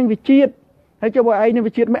អញនឹងវាជាតិហើយចុះបើឯងនឹង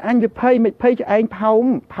វាជាតិមិនអញវាភ័យមិនភ័យជាឯងផោម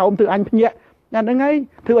ធ្វើអញភ្ញាក់អាហ្នឹងហើយ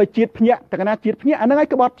ធ្វើឲ្យជាតិភ្ញាក់តកណាជាតិភ្ញាក់អាហ្នឹងហើយ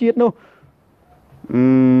ក្បត់ជាតិនោះ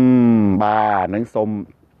បាទហ្នឹងសូម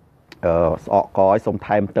ស្អកកឲ្យសុំ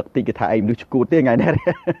ថែមទឹកតិចគេថាឯងមនុស្សឈួតទេថ្ងៃនេះ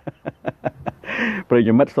ប្រិយ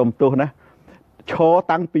មិត្តសុំទោសណាឈរ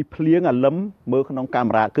តាំងពីភ្លៀងអាលឹមមើលក្នុងកា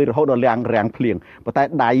មេរ៉ាគឺរហូតដល់រាំងភ្លៀងប៉ុន្តែ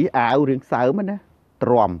ដៃអាវរៀងសើមណាទ្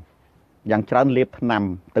រាំយ៉ាងច្រើនលេបថ្នាំ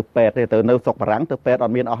ទៅពេទ្យទេទៅនៅស្រុកបារាំងទៅពេទ្យអ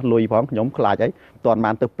ត់មានអស់លុយផងខ្ញុំខ្លាចអីមិនទាន់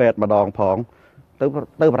បានទៅពេទ្យម្ដងផង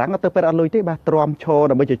ទៅបារាំងទៅពេទ្យអត់លុយទេបាទទ្រាំឈរ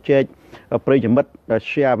ដើម្បីជជែកប្រិយមិត្ត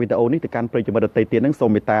share វីដេអូនេះទៅកាន់ប្រិយមិត្តដទៃទៀតហ្នឹងសូម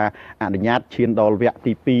មេត្តាអនុញ្ញាតឈានដល់វគ្គ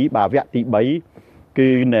ទី2បាទវគ្គទី3គឺ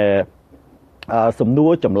សំណួ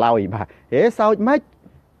រចម្លើយបាទសោចម៉េច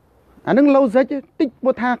អានឹង logic តិចម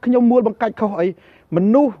កថាខ្ញុំមួលបង្កាច់ខុសអីម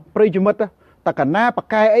នុស្សប្រិយមិត្តតកណាប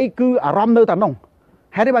កែអីគឺអារម្មណ៍នៅតែនោះ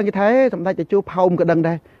ហេតុអីបានគេថាសម្ដេចតេជោផោមក៏ដឹង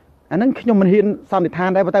ដែរអានឹងខ្ញុំមិនហ៊ានសន្និដ្ឋាន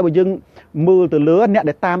ដែរប៉ុន្តែបើយើងមើលទៅលើអ្នក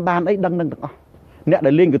ដែលតាមដានអីដឹងនឹងទាំងអស់អ្នក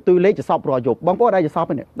ដែលលេងកតុយលេខចសពរាល់យប់បងប្អូនដែរចសព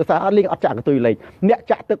នេះដោយសារអត់លេងអត់ចាក់កតុយលេខអ្នក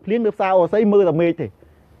ចាក់ទឹកភ្លៀងនៅផ្សារអូស័យមើលតែមេឃទេ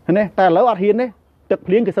ណាតែឥឡូវអត់ហ៊ានទេទឹក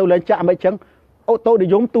ភ្លៀងគេសូវលេងចាក់មិនអញ្ចឹងអូតូនិ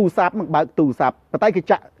យមទូរស័ព្ទនឹងបើកទូរស័ព្ទប៉ុន្តែគេ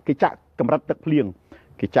ចាក់កម្រិតទឹកភ្លៀង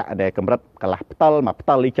គេចាក់តែកម្រិតកន្លះផ្តិលមកផ្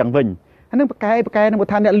តិលអីចឹងវិញអានឹងបកែនឹងបើ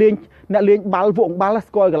ថាអ្នកលេងបាល់វក់បាល់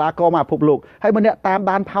ស្គាល់កីឡាករមកពិភពលោកហើយបើអ្នកតាម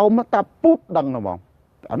ដានផោមតាពូតដឹងហ្មង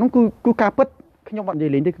អានោះគឺការពិតខ្ញុំអត់និយា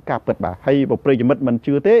យលេងទេគឺការពិតបាទហើយបើប្រិយមិត្តមិន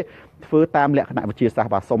ជឿទេធ្វើតាមលក្ខណៈវិទ្យាសាស្ត្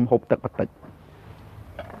របាទសុំហូបទឹកបន្តិច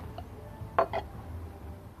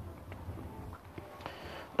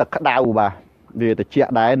ទឹកក្តៅបាទវាត្រជា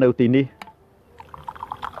ក់ដែរនៅទីនេះ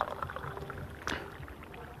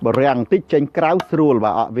បើរាំងបន្តិចចេញក្រៅស្រួល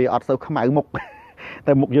បាទវាអត់សូវខ្មៅមុខ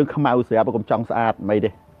តែមុខយើងខ្មៅស្រាប់កុំចង់ស្អាតមិន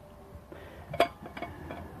ទេ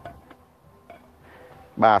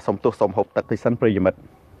បាទសុំទោសសុំហូបទឹកតិចសិនប្រិយមិត្ត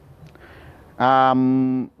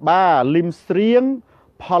បាទលឹមស្រៀង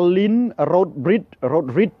Pauline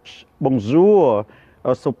Rodrich Bonjour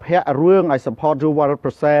សុភ័ក្ររឿង I support you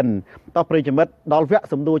 100%តោះប្រិយមិត្តដល់វគ្គ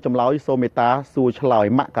សំដួរចម្លើយសូមមេត្តាសួរឆ្លើយ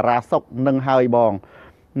មករាសុកនឹងហើយបង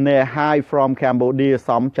ណែ Hi from Cambodia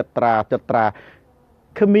សំចិត្រា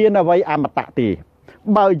គ្មានអ្វីអមតៈទេ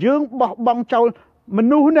បើយើងបោះបង់ចោលម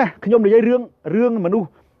នុស្សណាខ្ញុំនិយាយរឿងមនុស្ស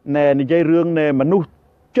ណែនិយាយរឿងណែមនុស្ស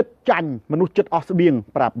ចិត្តចាញ់មនុស្សចិត្តអស់ស្បៀង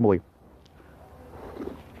ប្រាប់មួយ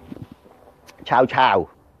ឆាវ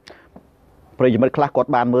ប្រិយមិត្តខ្លះគាត់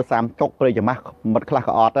បានមើល30តុកប្រិយមិត្តខ្លះ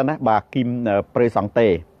ក៏អត់ដែរណាបាទគីមប្រេសង់តេ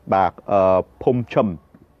បាទភូមិឈឹម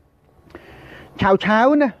ឆាវ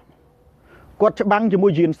ណាគាត់ច្បាំងជាមួ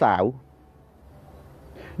យយានសាវ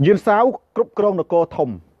គ្រប់គ្រងនគរធំ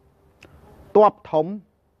ទ័ពធំ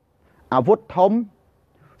អាវុធធំ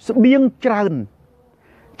ស្បៀងច្រើន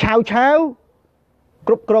ឆាវ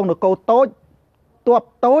គ្រប់គ្រងនគរតូចទ័ព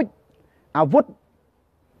តូចអាវុធ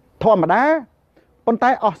ធម្មតាប៉ុន្តែ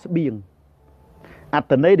អស់ស្បៀងអត្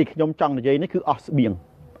តន័យដែលខ្ញុំចង់និយាយនេះគឺអស់ស្បៀង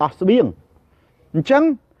អញ្ចឹង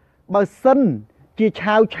បើសិនជា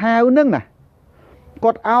ឆាវហ្នឹងណា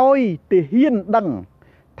គាត់ឲ្យទាហានដឹង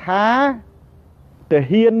ថាទា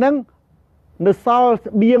ហានហ្នឹងនៅសល់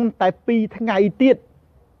ស្បៀងតែ2ថ្ងៃទៀត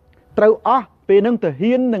ត្រូវអស់ពេលហ្នឹងទា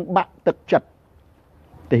ហាននឹងបាក់ទឹកចិត្ត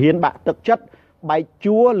បែក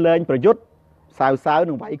ជួរលែងប្រយុទ្ធសាវ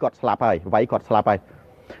នឹងវាយគាត់ស្លាប់ហើយ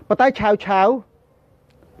ប៉ុន្តែឆាវ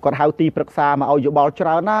គាត់ហៅទីប្រឹក្សាមកឲ្យយោបល់ច្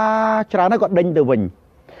រើនណាស់គាត់ដេញទៅវិញ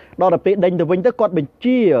ដល់ទៅពេលដេញទៅវិញទៅគាត់បញ្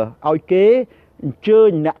ជាឲ្យគេអញ្ជើញ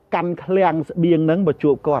អ្នកកាន់ឃ្លាំងស្បៀងហ្នឹងមក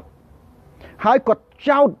ជួបគាត់ហើយគាត់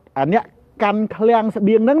ចោទអាអ្នកកាន់ឃ្លាំងស្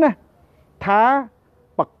បៀងហ្នឹងណាថា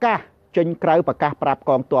ប្រកាសចេញក្រៅប្រកាសប្រាប់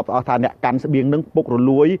កងទ័ពអស់ថាអ្នកកាន់ស្បៀងហ្នឹងពុករ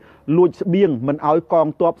លួយលួចស្បៀងមិនឲ្យកង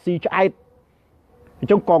ទ័ពស៊ីឆ្អែតអញ្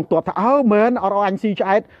ចឹងកងទ័ពថាមែនអត់អញស៊ីឆ្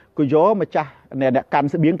អែតក៏យកម្ចាស់អ្នកកាន់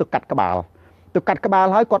ស្បៀងទៅកាត់ក្បាល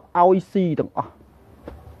ហើយគាត់ឲ្យស៊ីទាំងអស់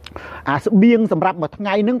អាស្បៀងសម្រាប់មួយថ្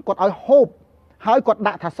ងៃហ្នឹងគាត់ឲ្យហូបហើយគាត់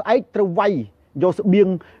ដាក់ថាស្អែកត្រូវវាយយកស្បៀង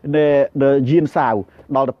យានសាវ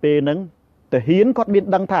ដល់ទៅពេលហ្នឹងទាហានគាត់មាន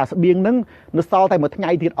ដឹងថាស្បៀងហ្នឹងនៅសល់តែមួយថ្ងៃ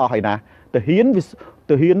ទៀតអស់ហើយណាទាហាន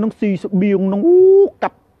ហ្នឹងស៊ីស្បៀងហ្នឹងកា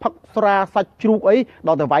ប់ផឹកស្រាសាច់ជ្រូកអីដ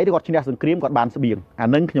ល់ទៅវាយគាត់ឈ្នះសង្គ្រាមគាត់បានស្បៀងអា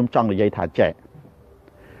ហ្នឹងខ្ញុំចង់និយាយថាចែក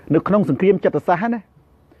នៅក្នុងសង្គ្រាមចិត្តសាស្ត្រណា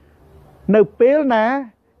នៅពេលណា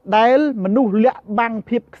ដែលមនុស្សលាក់បាំង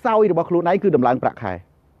ភាពខ្សោយរបស់ខ្លួនឯងគឺដំឡើងប្រាក់ខែ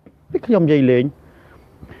នេះខ្ញុំនិយាយលេង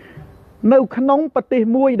នៅក្នុងប្រទេស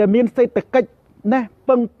មួយដែលមានសេដ្ឋកិច្ចណា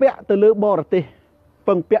ពឹងពាក់ទៅលើបរទេស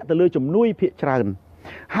ពឹងពាក់ទៅលើជំនួយភាគច្រើន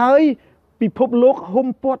ហើយពិភពលោកហុំ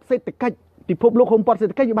ព័ទ្ធសេដ្ឋកិច្ច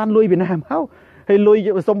វាបានលុយវៀតណាមហើយលុយ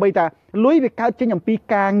សំបីតាលុយវាកើតចេញអំពី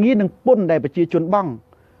ការងារនិងពន្ធដែលប្រជាជនបង់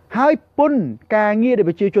ហើយពន្ធការងារដែល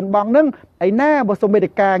ប្រជាជនបង់ហ្នឹងឯណាបើសំបីតែ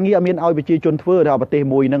ការងារអត់មានឲ្យប្រជាជនធ្វើដល់ប្រទេស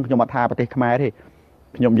មួយហ្នឹងខ្ញុំអត់ថាប្រទេសខ្មែរទេ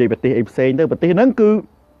ខ្ញុំនិយាយប្រទេសអីផ្សេងទៅប្រទេសហ្នឹងគឺ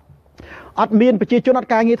អត់មានប្រជាជនអត់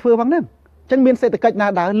ការងារធ្វើផងហ្នឹងអញ្ចឹងមានសេដ្ឋកិច្ចណា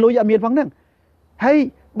ដើរលុយអត់មានផងហ្នឹងហើយ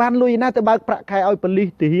បានលុយណាទៅបើកប្រាក់ខែឲ្យប៉ូលីស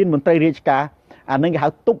ទាហានមន្ត្រីរាជការអាហ្នឹងគេហៅ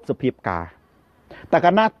ទប់សភាពការតែ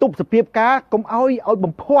កាលណាទប់សភាពការកុំឲ្យ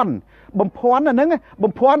បំភ័ន្តអាហ្នឹង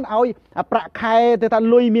បំភ័ន្តឲ្យប្រាក់ខែទៅថា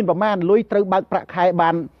លុយមានប្រមាណលុយត្រូវបើកប្រាក់ខែបា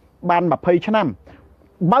ន20ឆ្នាំ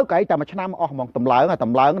បើកឲ្យតែមួយឆ្នាំអស់ហ្មងតម្លើងដើ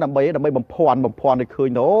ម្បីបំភ័ន្តឲ្យឃើញ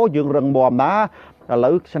ទៅយើងរឹងមាំណាឥ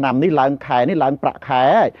ឡូវឆ្នាំនេះឡើងខែនេះឡើងប្រាក់ខែ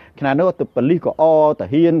ហើយឆ្នាំនោះទៅប៉ូលីសក៏ទា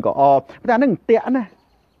ហានក៏តែអាហ្នឹងតាក់ណា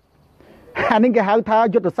អានេះគេហៅថា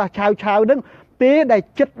យុទ្ធសាស្ត្រឆាវហ្នឹងពេលដែល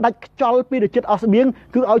ចិត្តដាច់ខ្យល់ពីដែលចិត្តអស់ស្បៀង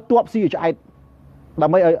គឺឲ្យទ័ពស៊ីឆ្អែតដើ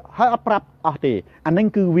ម្បីឲ្យហើយអត់ប្រាប់អស់ទេអានឹង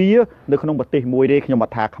គឺវានៅក្នុងប្រទេសមួយទេខ្ញុំអ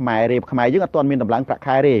ត់ថាខ្មែរយើងអត់ទាន់មានតម្លើងប្រាក់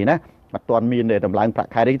ខែទេណាអត់ទាន់មានតម្លើងប្រា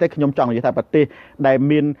ក់ខែទេតែខ្ញុំចង់និយាយថាប្រទេសដែល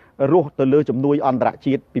មានរស់ទៅលើជំនួយអន្តរ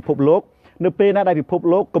ជាតិពិភពលោកនៅពេលណាដែលពិភព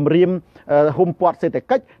លោកគម្រាមហុំព័ទ្ធសេដ្ឋ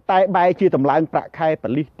កិច្ចតែបែរជាតម្លើងប្រាក់ខែប៉ូ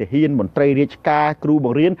លីសទាហានមន្ត្រីរាជការគ្រូប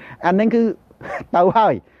ង្រៀនអានឹងគឺទៅហើ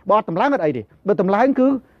យបើតម្លើងអត់អីទេបើតម្លើងគឺ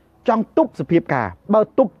ចង់ទប់សភាពការបើ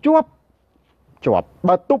ទប់ជាប់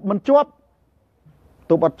បើទប់មិនជាប់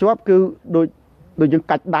ទប់អត់ជាប់គឺដូច ដូចយើង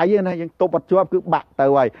កាច់ដៃណាយើងទប់អត់ជាប់គឺបាក់ទៅ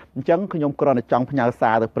ហើយអញ្ចឹងខ្ញុំគ្រាន់តែចង់ផ្ញើ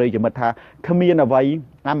សារទៅប្រិយមិត្តថាគ្មានអ្វី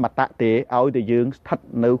អមតៈទេឲ្យតែយើងស្ថិត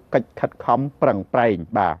នៅកិច្ចខិតខំប្រឹងប្រែង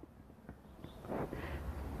បាទ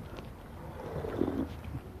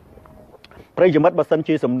ប្រិយមិត្តបើសិន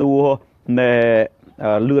ជាសំណួរណែ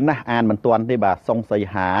លឿនណាស់អានមិនទាន់ទេបាទសុងសី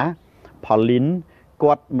ហាផលលីន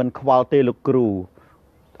គាត់មិនខ្វល់ទេលោកគ្រូ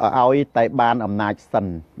ឲ្យតែបានអំណាចសិន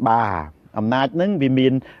បាទអំណាចហ្នឹងវាមា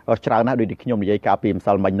នច្រើនណាស់ដូចที่ខ្ញុំនិយាយកាលពីម្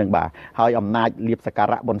សិលមិញហ្នឹងបាទហើយអំណាចលៀបសក្កា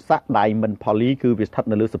រៈបុណ្យស័ក្តិ Diamond Poly គឺវាស្ថិត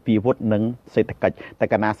នៅលើសភាវុធនិងសេដ្ឋកិច្ចតែ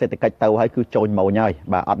កាលណាសេដ្ឋកិច្ចទៅហើយគឺចូលម៉ូញហើយ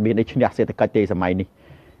បាទអត់មានអីឈ្នះសេដ្ឋកិច្ចទេសម័យនេះ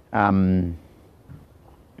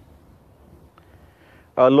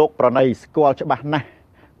លោកប្រណីស្គាល់ច្បាស់ណាស់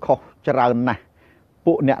ខុសច្រើនណាស់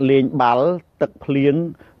ពួកអ្នកលេងបាល់ទឹកភ្លៀង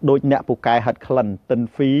ដូចអ្នកពូកែហិតក្លិនទិន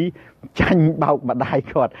ហ្វីចាញ់បោកម្ដាយ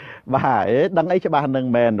គាត់បាទដឹងអីច្បាស់នឹង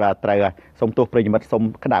មែនបាទត្រូវហើយសូមទោសប្រិយមិត្តសូម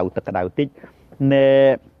ក្តៅទឹកក្តៅតិចណែ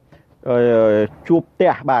ជួបផ្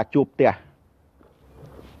ទះបាទជួបផ្ទះ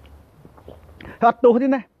អត់ទោសទេ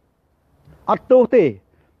ណាអត់ទោសទេ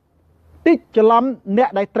តិចច្រឡំអ្នក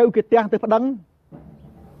ដែលត្រូវគេផ្ទះទៅប្តឹង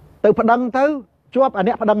ទៅជាប់អា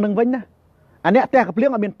អ្នកប្តឹងនឹងវិញណាអាអ្នកផ្ទះកាភ្លៀង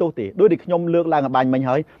អត់មានទោសទេដោយដែលខ្ញុំលើកឡើងអបាញ់មិញ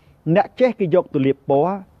ហើយអ្នកចេះគេយកទៅលាបព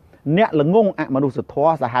ណ៌អ្នកល្ងងអមនុស្សធ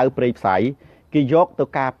ម៌សាហាវព្រៃផ្សៃគេយកទៅ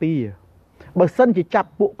ការពារបើសិនជាចាប់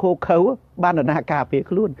ពួកខូខើបាននរណាការពារ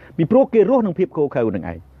ខ្លួនពីព្រោះគេរស់នឹងភាពខូខើនឹង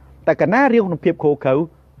ឯងតែកាលណារៀងនឹងភាពខូខើ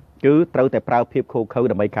គឺត្រូវតែប្រើភាពខូខើ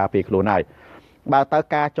ដើម្បីការពារខ្លួនហើយបើតើ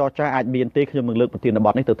ការចរចាអាចមានទេខ្ញុំនឹងលើកប្រធានប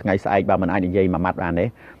ទនេះទៅថ្ងៃស្អែកបើមិនអាចនិយាយមួយម៉ាត់បានទេ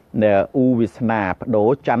អ៊ូវាសនាបដូរ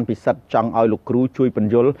ច័ន្ទពិសិដ្ឋចង់ឲ្យលោកគ្រូជួយប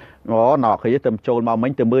ញ្យលណ៎ឃើញទៅចូលមកមិ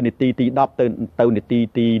ញទៅមើលនីតិទី10ទៅនីតិ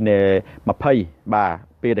ទី20បាទ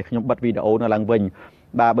ពេលដែលខ្ញុំបិទវីដេអូនៅឡើងវិញ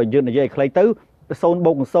បាទបើយើងនិយាយឲ្យខ្លីទៅ0 + 0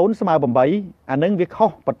 ស្មើ 8អានឹងវាខុស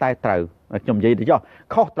ប៉ុន្តែត្រូវខ្ញុំនិយាយទៅចុះ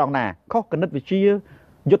ខុសត្រង់ណាខុសគណិតវិទ្យា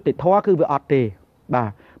យុត្តិធម៌គឺវាអត់ទេបាទ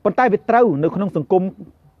ប៉ុន្តែវាត្រូវនៅក្នុងសង្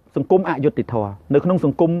គមអយុត្តិធម៌នៅក្នុងស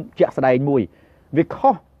ង្គមជាក់ស្ដែងមួយវាខុ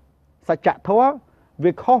សសច្ចធម៌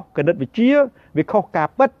វាខុសគណិតវិទ្យាវាខុសការ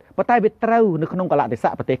ពិតប៉ុន្តែវាត្រូវនៅក្នុងកលៈទេ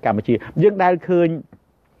សៈប្រទេសកម្ពុជាយើងដែលឃើញ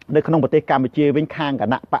នៅក្នុងប្រទេសកម្ពុជាវិញខាងគ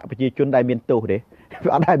ណៈបកប្រជាជនដែលមានទោសទេ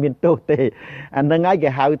វាអត់ដែលមានទោសទេអានឹងហើយគេ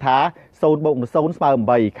ហៅថា0 + 0 ស្មើ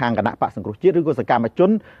 8ខាងគណៈបកសង្គ្រោះជាតិឬក៏សកម្មជន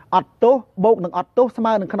អត់ទោសបូកនឹងអត់ទោសស្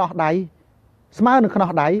មើនឹងខ្នោះដៃ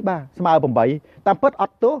បាទស្មើ 8តាមពិតអ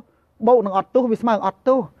ត់ទោសបូកនឹងអត់ទោសវាស្មើអត់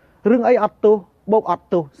ទោសរឿងអីអត់ទោសបូកអត់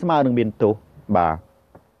ទោសស្មើនឹងមានទោសបាទ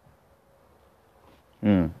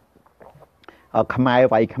ខ្មែរ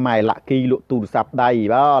វាយខ្មែរលាក់គីលក់ទូរស័ព្ទដៃ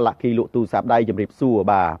បាទលាក់គីលក់ទូរស័ព្ទដៃជំរាបសួរ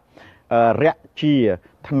បាទរយៈជា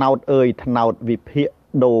ថ្នោតអើយថ្នោតវិភាគ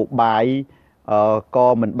ដូបាយក៏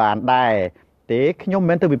មិនបានដែរទេខ្ញុំមិន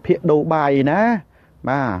មែនទៅវិភាគដូបាយណា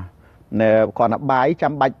បាទណែគាត់ណាបាយ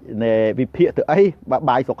ចាំបាច់ណែវិភាគទៅអី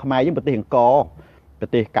បាយស្រុកខ្មែរយើងប្រទេសអង្គរប្រ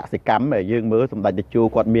ទេសកសិកម្មយើងមើលសម្ដេចតេជោ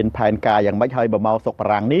គាត់មានផែនការយ៉ាងម៉េចហើយបើមកស្រុកបា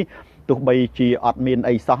រាំងនេះទោះបីជាអត់មាន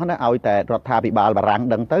អីសោះណាឲ្យតែរដ្ឋាភិបាលបារាំង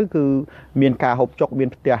ដឹងទៅគឺមានការហូបចុកមាន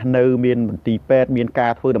ផ្ទះនៅមានមន្ទីរពេទ្យមានកា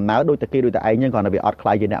រធ្វើដំណើរដូចតែគេដូចតែឯងហ្នឹងគ្រាន់តែវាអត់ខ្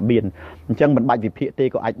លាយជាអ្នកមានអញ្ចឹងមិនបាច់វិភាគទេ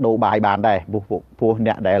ក៏អាចដូរបាយបានដែរពោះ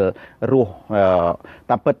អ្នកដែលរស់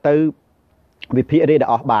តាមពិតទៅវិភាគទេដែល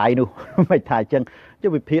អស់បាយនោះមិនថាអញ្ចឹង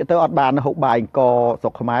ចុះវិភាគទៅអត់បានហូបបាយអង្គស្រុ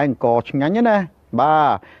កខ្មែរអង្គឆ្ងាញ់ណាបាទ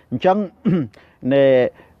អញ្ចឹងណែ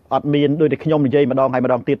អត់មានដូចតែខ្ញុំនិយាយម្ដងហើយ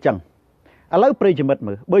ម្ដងទៀតអញ្ចឹងឥឡូវប្រិយមិត្ត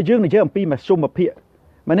មើលបើយើងនិយាយអំពីមធ្យមភាគ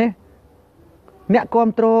មែនទេអ្នកគ្រ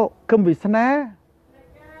ប់គ្រងគឹមវាសនា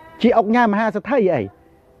ជាអង្គញាមហាសទ្ធិអី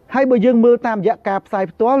ហើយបើយើងមើលតាមរយៈការផ្សាយ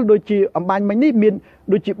ផ្ទាល់ដូចជាអំបញ្ញមិញនេះមាន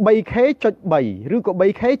ដូចជា 3K.3 ឬក៏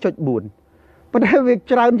 3K.4 ប៉ុន្តែវា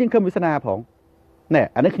ច្រើនជាងគឹមវាសនាផងណែ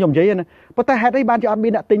អានេះខ្ញុំនិយាយណាប៉ុន្តែហេតុអីបានជាអត់មា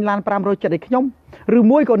នអ្នកទិញឡាន500ចិត្តឲ្យខ្ញុំឬ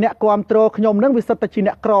មួយក៏អ្នកគ្រប់គ្រងខ្ញុំនឹងវាសិតតែជា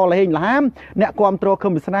អ្នកក្រលេងលហាមអ្នកគ្រប់គ្រងគឹ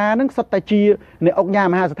មវាសនានឹងសិតតែជាអ្នកអង្គញា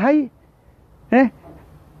មហាសទ្ធិ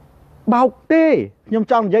បោកទេខ្ញុំ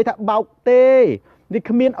ចង់និយាយថាបោកទេវា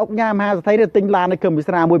គ្មានអង្គញាមហាសទ្ធិទេទិញឡាននៅគឹមវាស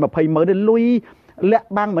នាមួយ 20,000 ទេលុយលាក់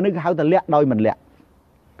បាំងមនុស្សគេហៅថាលាក់ដោយមិនលាក់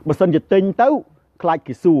បើសិនជាទិញទៅខ្លាច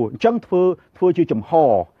គេសួរអញ្ចឹងធ្វើជាចំហ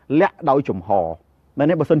លាក់ដោយចំហនៅ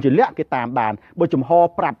នេះបើសិនជាលាក់គេតាមដានបើចំហ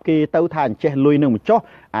ប្រាប់គេទៅថាអញ្ចេះលុយនឹងមិនចោះ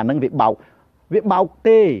អានឹងវាបោក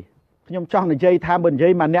ទេខ្ញុំចង់និយាយថាបើនិយា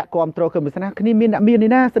យមកអ្នកគ្រប់គ្រងគឹមវាសនាគ្នាមានអ្នកមាន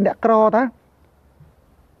នេះណាសិនអ្នកក្រតា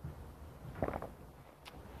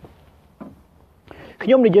ខ្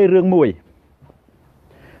ញុំនិយាយរឿងមួយ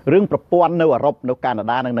រឿងប្រព័ន្ធនៅអឺរ៉ុបនៅកាណា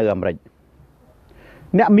ដានិងនៅអាមេរិក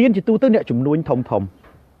អ្នកមានជាទូទៅអ្នកជំនួញធំ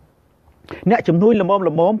អ្នកជំនួញល្ម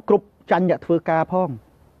មគ្រប់ចាញ់អ្នកធ្វើការផង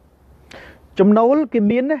ចំណូលគេ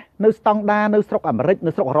មាននៅស្តង់ដានៅស្រុកអាមេរិក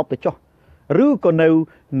នៅស្រុកអឺរ៉ុបទៅចុះឬក៏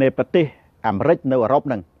នៅប្រទេសអាមេរិកនៅអឺរ៉ុប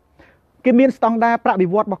ហ្នឹង គេមានស្តង់ដារប្រាក់បៀ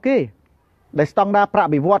វត្សរបស់គេដែលស្តង់ដារប្រាក់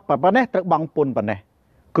បៀវត្សប៉ុណ្ណេះត្រូវបង់ពន្ធប៉ុណ្ណេះ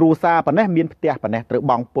គ្រួសារប៉ុណ្ណេះមានផ្ទះប៉ុណ្ណេះត្រូវ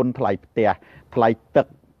បង់ពន្ធថ្លៃផ្ទះថ្លៃទឹក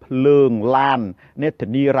ភ្លើងឡាននេះធា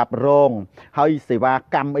នារ៉ាប់រងហើយសេវា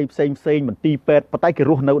កម្មអីផ្សេងមន្ទីរពេទ្យប៉ុន្តែគេ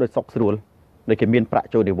រស់នៅដោយសុខស្រួលដែលគេមានប្រាក់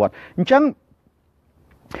ចូលនិវត្តន៍អញ្ចឹង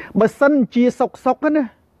បើសិនជាសុកណា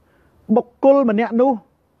បុគ្គលម្នាក់នោះ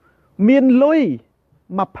មានលុយ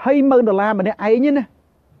$20,000ម្នាក់ឯងណា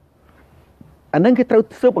អានឹងគេត្រូវ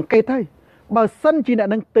ស៊ើបអង្កេតហើយបើសិនជាអ្នក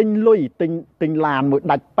នឹងទិញលុយទិញឡានមួយ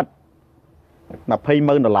ដាច់ប៉ិត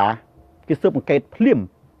$20,000គេស៊ើបអង្កេតភ្លាម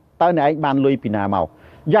តើអ្នកឯងបានលុយពីណាមក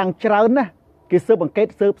យ៉ាងច្រើនណាស់គេស៊ើបអង្កេត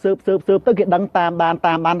ស៊ើបទៅគេដឹងតាម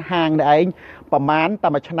បានហាងអ្នកឯងប្រមាណតែ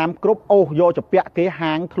មួយឆ្នាំគ្រប់អូសយកចពាក់គេ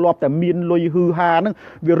ហាងធ្លាប់តែមានលុយហ៊ឺហាហ្នឹង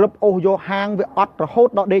វារឹបអូសយកហាងវាអត់រហូត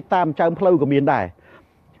ដល់ដេកតាមចើមផ្លូវក៏មានដែរ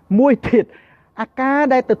មួយទៀតអាការ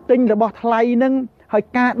ដែលទៅទិញរបស់ថ្លៃហ្នឹងហើយ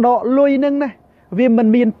ការដកលុយហ្នឹងណាវាមិន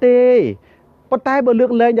មានទេប៉ុន្តែបើលើ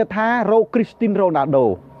កលែងទៅថារោគ Cristiano Ronaldo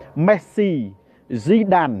Messi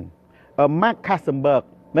Zidane Mark Zuckerberg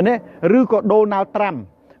មែនទេឬក៏ Donald Trump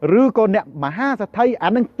ឬក៏អ្នកមហាសេដ្ឋីអា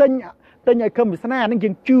នឹងទិញឲ្យខឹមវាសនាអានឹងយើ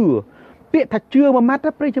ងជឿពាក្យថាជឿមួយម៉ាត់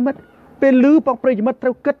ប្រិយមិត្តពេលឮបងប្រិយមិត្តត្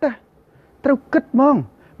រូវគិតហ្មង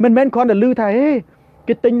មិនមែនគ្រាន់តែឮថាហេ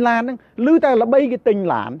គេទិញឡានហ្នឹងឮតែល្បីគេទិញ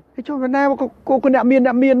ឡានហើយចុះណាក៏អ្នកមាន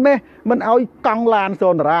ម៉េះមិនឲ្យកង់ឡានសូ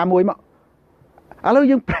នតារាមួយមកឥឡូវ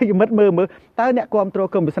យើងប្រិយមិត្តមើលតើអ្នកគ្រប់គ្រង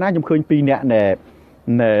ខឹមវាសនាខ្ញុំឃើញ2អ្នកណែ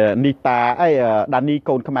នីតាអីដានី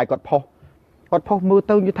កូនខ្មែរគាត់ផុសមើល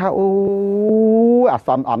ទៅនិយាយថាអូអាស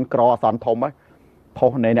ន្នអន់ក្រអាសន្នធំហើយផុ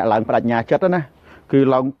សនៃអ្នកឡើងប្រាជ្ញាចិត្តណាគឺ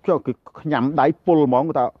ឡើងគឺខ្ញាំដៃពុលហ្មង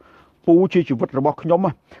ថាពូជាជីវិតរបស់ខ្ញុំ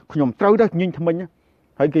ត្រូវទៅញញថ្មិញ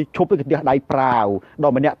ហើយគេឈប់ទៅគេទះដៃប្រាវដ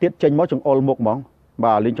ល់ម្នាក់ទៀតចេញមកចង្អុលមុខហ្មង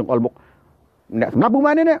បាទលេងចង្អុលមុខអ្នកសម្រាប់ពូ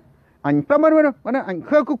ម៉ែនេះអញប្រមាណអញ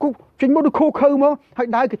ខើចេញមកទៅខូខើមកហើយ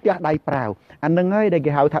ដើរគេទះដៃប្រាវអានឹងហើយដែល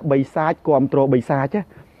គេហៅថាបីសាច់គ្រប់គ្រងបីសាច់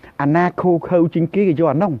អាណាខូខើជាងគេយក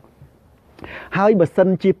អានោះហើយបើសិន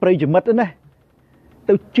ជាប្រិយមិត្តណា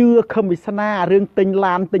ទៅជឿខឹមវាសនារឿងទិញ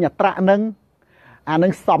ឡានទិញអត្រាហ្នឹងអានឹ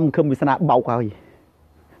ងសំខឹមវាសនាបោកហើយ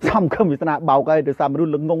ដោយសារមនុស្ស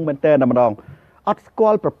ល្ងងមែនតើតែម្ដងអត់ស្គា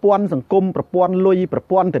ល់ប្រព័ន្ធសង្គមប្រព័ន្ធលុយប្រ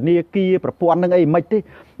ព័ន្ធធនាគារប្រព័ន្ធហ្នឹងអីមិនទេ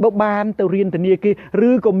បើបានទៅរៀនធនាគារ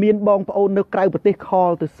ឬក៏មានបងប្អូននៅក្រៅប្រទេសខល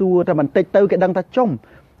ទៅសួរតែបន្តិចទៅគេដឹងថាចំ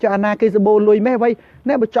ចាអាណាគេសបោលុយម៉េះវិញ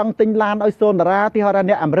ណែបើចង់ទិញឡានឲ្យសូនតារាទីហោថា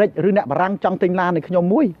អ្នកអាមេរិកឬអ្នកបារាំងចង់ទិញឡានឲ្យខ្ញុំ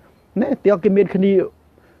មួយណែទីគេមានគ្នា100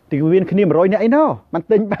នាក់អីណោះมัน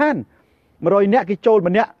ទិញបាន100នាក់គេចូល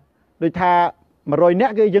ម្នាក់ដូចថា100នា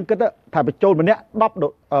ក់គេយើងគិតថាបញ្ចូលម្នាក់$100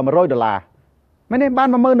មែនទេបាន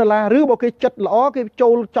$10,000ឬបើគេចិត្តល្អគេចូ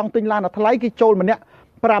លចង់ទិញឡានថ្លៃគេចូលម្នាក់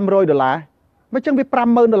$500មិនចឹងវា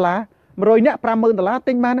$50,000 100នាក់$50,000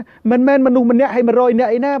ទិញបានមិនមែនមនុស្សម្នាក់ហើយ100នា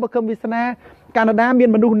ក់អីណាបើខឹមវាសនាកាណាដាមាន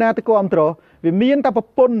មនុស្សណាទៅគ្រប់គ្រងវាមានតែប្រ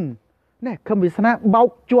ពន្ធណែខឹមវាសនាបោក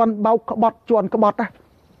ជន់បោកក្បត់ជន់ក្បត់ណា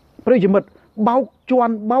ប្រិយមិត្តបោកជ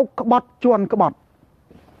ន់បោកក្បត់ជន់ក្ប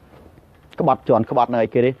ត់ជន់ក្បត់នៅឯ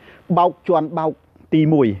គេទេបោកជន់បោកទី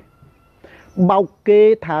1បោកគេ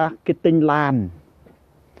ថាគេទិញឡាន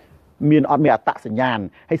មានអត់មានអត្តសញ្ញាណ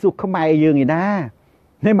ហើយសួរខ្មែរយើងឯណា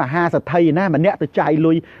នេះមហាសេដ្ឋីណាម្នាក់ទៅចាយ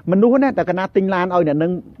លុយមនុស្សណាតែកណាទិញឡានឲ្យអ្នកនឹ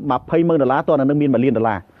ង$20,000តើអ្នកនឹងមាន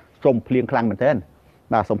$1,000,000សុំភ្លៀងខ្លាំងមែនទែន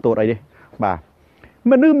បាទសុំទោសអីទេបាទ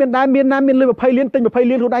មនុស្សមានដែរមានណាមានលុយ20លានទិញ20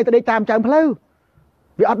លានខ្លួនឯងទៅដេកតាមចើមផ្លូវ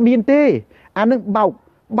វាអត់មានទេអានឹង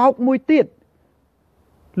បោកមួយទៀត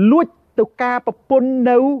លួចទៅការប្រពន្ធ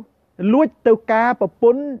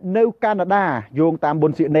នៅកាណាដាយោងតាមបុ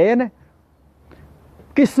នសៀណេណា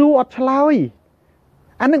គេសួរអត់ឆ្លើយ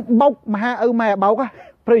អានឹងបោកមហាឪម៉ែបោក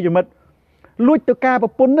ប្រិយមិត្តលួចទៅការប្រ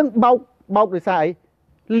ពន្ធនឹងបោកដោយសារ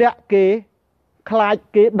អីលាក់គេខ្លាច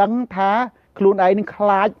គេដឹងថាខ្លួនឯងនឹងខ្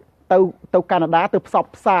លាចទៅកាណាដាទៅផ្សព្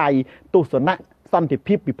វផ្សាយទស្សនៈសន្តិ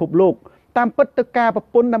ភាពពិភពលោកតាមពិតទៅការប្រ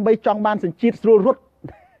ពន្ធដើម្បីចង់បានសញ្ជាតិស្រួលរត់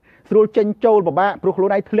ស្រួលចេញចូលពិបាកព្រោះខ្លួន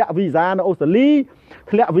ឯងធ្លាក់វីសានៅអូស្ត្រាលី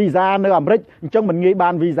ធ្លាក់វីសានៅអាមេរិកអញ្ចឹងមិនងាយបា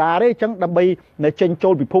នវីសាទេអញ្ចឹងដើម្បីចេញចូ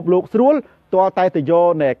លពិភពលោកស្រួលទាល់តែទៅយក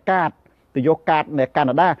កាតនៅកា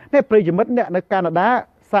ណាដានេះប្រិយមិត្តអ្នកនៅកាណាដា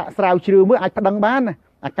សាកស្រាវជ្រាវមើលអាចប្តឹងបាន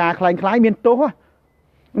អាការខ្លែងមានទោស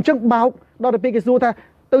អញ្ចឹងបោកដល់ទៅពេលគេសួរថា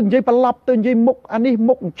ទៅនិយាយប្រឡប់ទៅនិយាយមុខអានេះ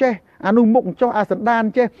មុខអញ្ចេះអានោះមុខអញ្ចោះអាសណ្ដានអ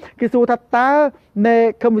ញ្ចេះគេសួរថាតើនៃ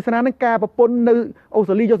ខំវិសនានឹងការប្រពន្ធនៅអូស្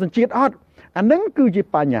ត្រាលីយកសញ្ជាតិអត់អានឹងគឺជា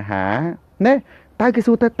បញ្ហាណាតែគេ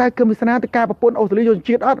សួរថាតើខំវិសនាទៅការប្រពន្ធអូស្ត្រាលីយកសញ្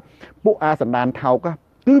ជាតិអត់ពួកអាសណ្ដានថោក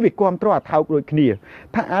គឺវាគ្រប់គ្រងអាថោកដូចគ្នា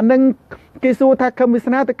ថាអានឹងគេសួរថាខំវិស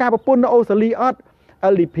នាទៅការប្រពន្ធនៅអូស្ត្រាលីអត់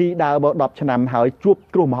LDP ដើរមក10ឆ្នាំហើយជួប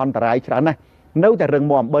គ្រោះមហន្តរាយច្រើនណាស់នៅតែរឹង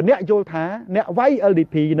មាំបើអ្នកយល់ថាអ្នកវាយ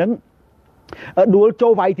LDP ហ្នឹង ដួលចូ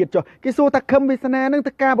លវាយទៀតចុះគេសួរថាខឹមវាសនានឹងត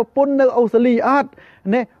ការប្រពន្ធនៅអូស្ត្រាលីអត់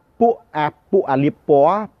ណែពួកអាលៀបព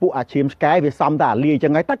ណ៌ពួកអាឈាមឆ្កែវាសំតែអាលីចឹ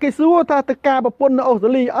ងហើយតែគេសួរថាតការប្រពន្ធនៅអូស្ត្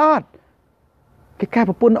រាលីអត់គេការ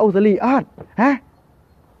ប្រពន្ធនៅអូស្ត្រាលីអត់ហា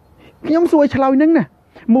ខ្ញុំសួរឆ្លើយនឹងណា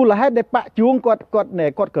មូលហេតុដែលបាក់ជួងគាត់ក៏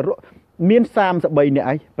មាន33នាក់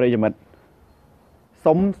អីប្រិយមិត្ត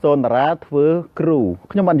សុំសូនតារាធ្វើគ្រូ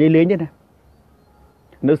ខ្ញុំអត់និយាយលេងទេណា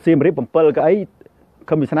នៅសៀមរាប7កៅអី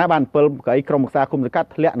ខំវិសនាបាន7កៅអីក្រុមប្រឹក្សាគុំសង្កាត់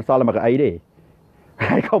ធ្លាក់នៅសល់មួយកៅអីទេ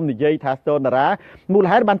ហើយកុំនិយាយថាសូនតារាមូល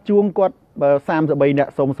ហេតុបានជួងគាត់33នា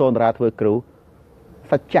ក់សុំសូនតារាធ្វើគ្រូ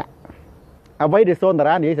សច្ចៈអ្វីដែលសូនតា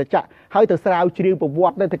រានិយាយសច្ចៈហើយទៅស្រាវជ្រាវប្រវ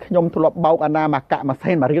ត្តិទៅខ្ញុំធ្លាប់បោកអាណាមកៈមួយ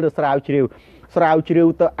សេនមករៀលទៅស្រាវជ្រាវ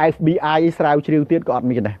ទៅ FBI ស្រាវជ្រាវទៀតក៏អត់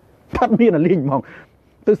មានដែរអត់មានអាលីងហ្មង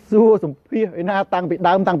ទៅសួរសម្ភាសឯណាតាំងពី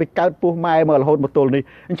ដើមតាំងពីកើតពោះម៉ែមករហូតមកទល់នេះ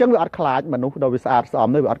អញ្ចឹងវាអត់ខ្លាចមនុស្សដល់វាស្អាតស្អំ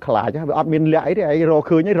ទៅវាអត់ខ្លាចវាអត់មានលក្ខអីទេឯងរក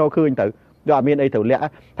ឃើញទៅវាអត់មានអីទៅលក្ខ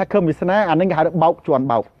ថាខឹមវាសនាអានឹងគេហៅថាបោកជន់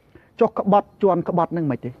បោកចុះក្បត់ជន់ក្បត់ហ្នឹង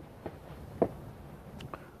មិនទេ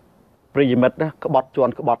ប្រិយមិត្តណាក្បត់ជ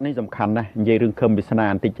ន់ក្បត់នេះសំខាន់ណាស់និយាយរឿងខឹមវាសនា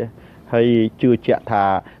បន្តិចហើយជឿជាក់ថា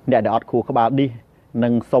អ្នកដែលអត់ខួរក្បាលនេះនឹ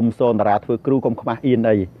ងសុំសូនតារាធ្វើគ្រូកុំខ្មាស់អៀន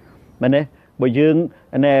អីមែនទេបើយើង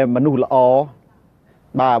ណែមនុស្សល្អ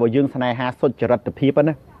បាទបើយើងស្នេហាសុចរិតភាព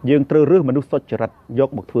ណាយើងត្រូវរើសមនុស្សសុចរិតយក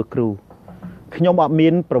មកធ្វើគ្រូខ្ញុំអត់មា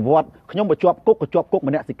នប្រវត្តិខ្ញុំបើជាប់គុកក៏ជាប់គុក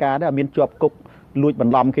ម្នាក់សិកាដែរអត់មានជាប់គុកលួចប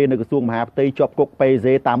ន្លំគេនៅក្រសួងមហាផ្ទៃជាប់គុកពេ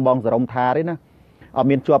សេតាមបងសរមថាទេណាអត់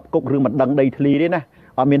មានជាប់គុករឿងមិនដឹងដីធ្លីទេណា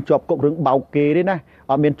អត់មានជាប់គុករឿងបោកគេទេណា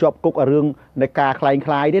អត់មានជាប់គុករឿងនៃការค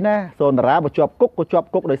ล้ายទេណាសូនតារាបើជាប់គុកក៏ជាប់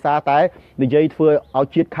គុកដោយសារតែនិយាយធ្វើឲ្យ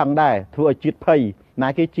ជាតិខឹងដែរធ្វើឲ្យជាតិភ័យណា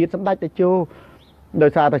គេជាតិសម្ដេចតេជោដោ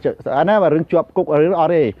យសារតែអាណារឿងជាប់គុករឿងអ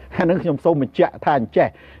ត់ទេអានឹងខ្ញុំសូមបញ្ជាក់ថាអញ្ចេះ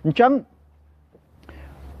អញ្ចឹង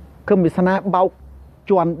គឺវាសនាបោក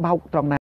ជន់បោកត្រង់ណា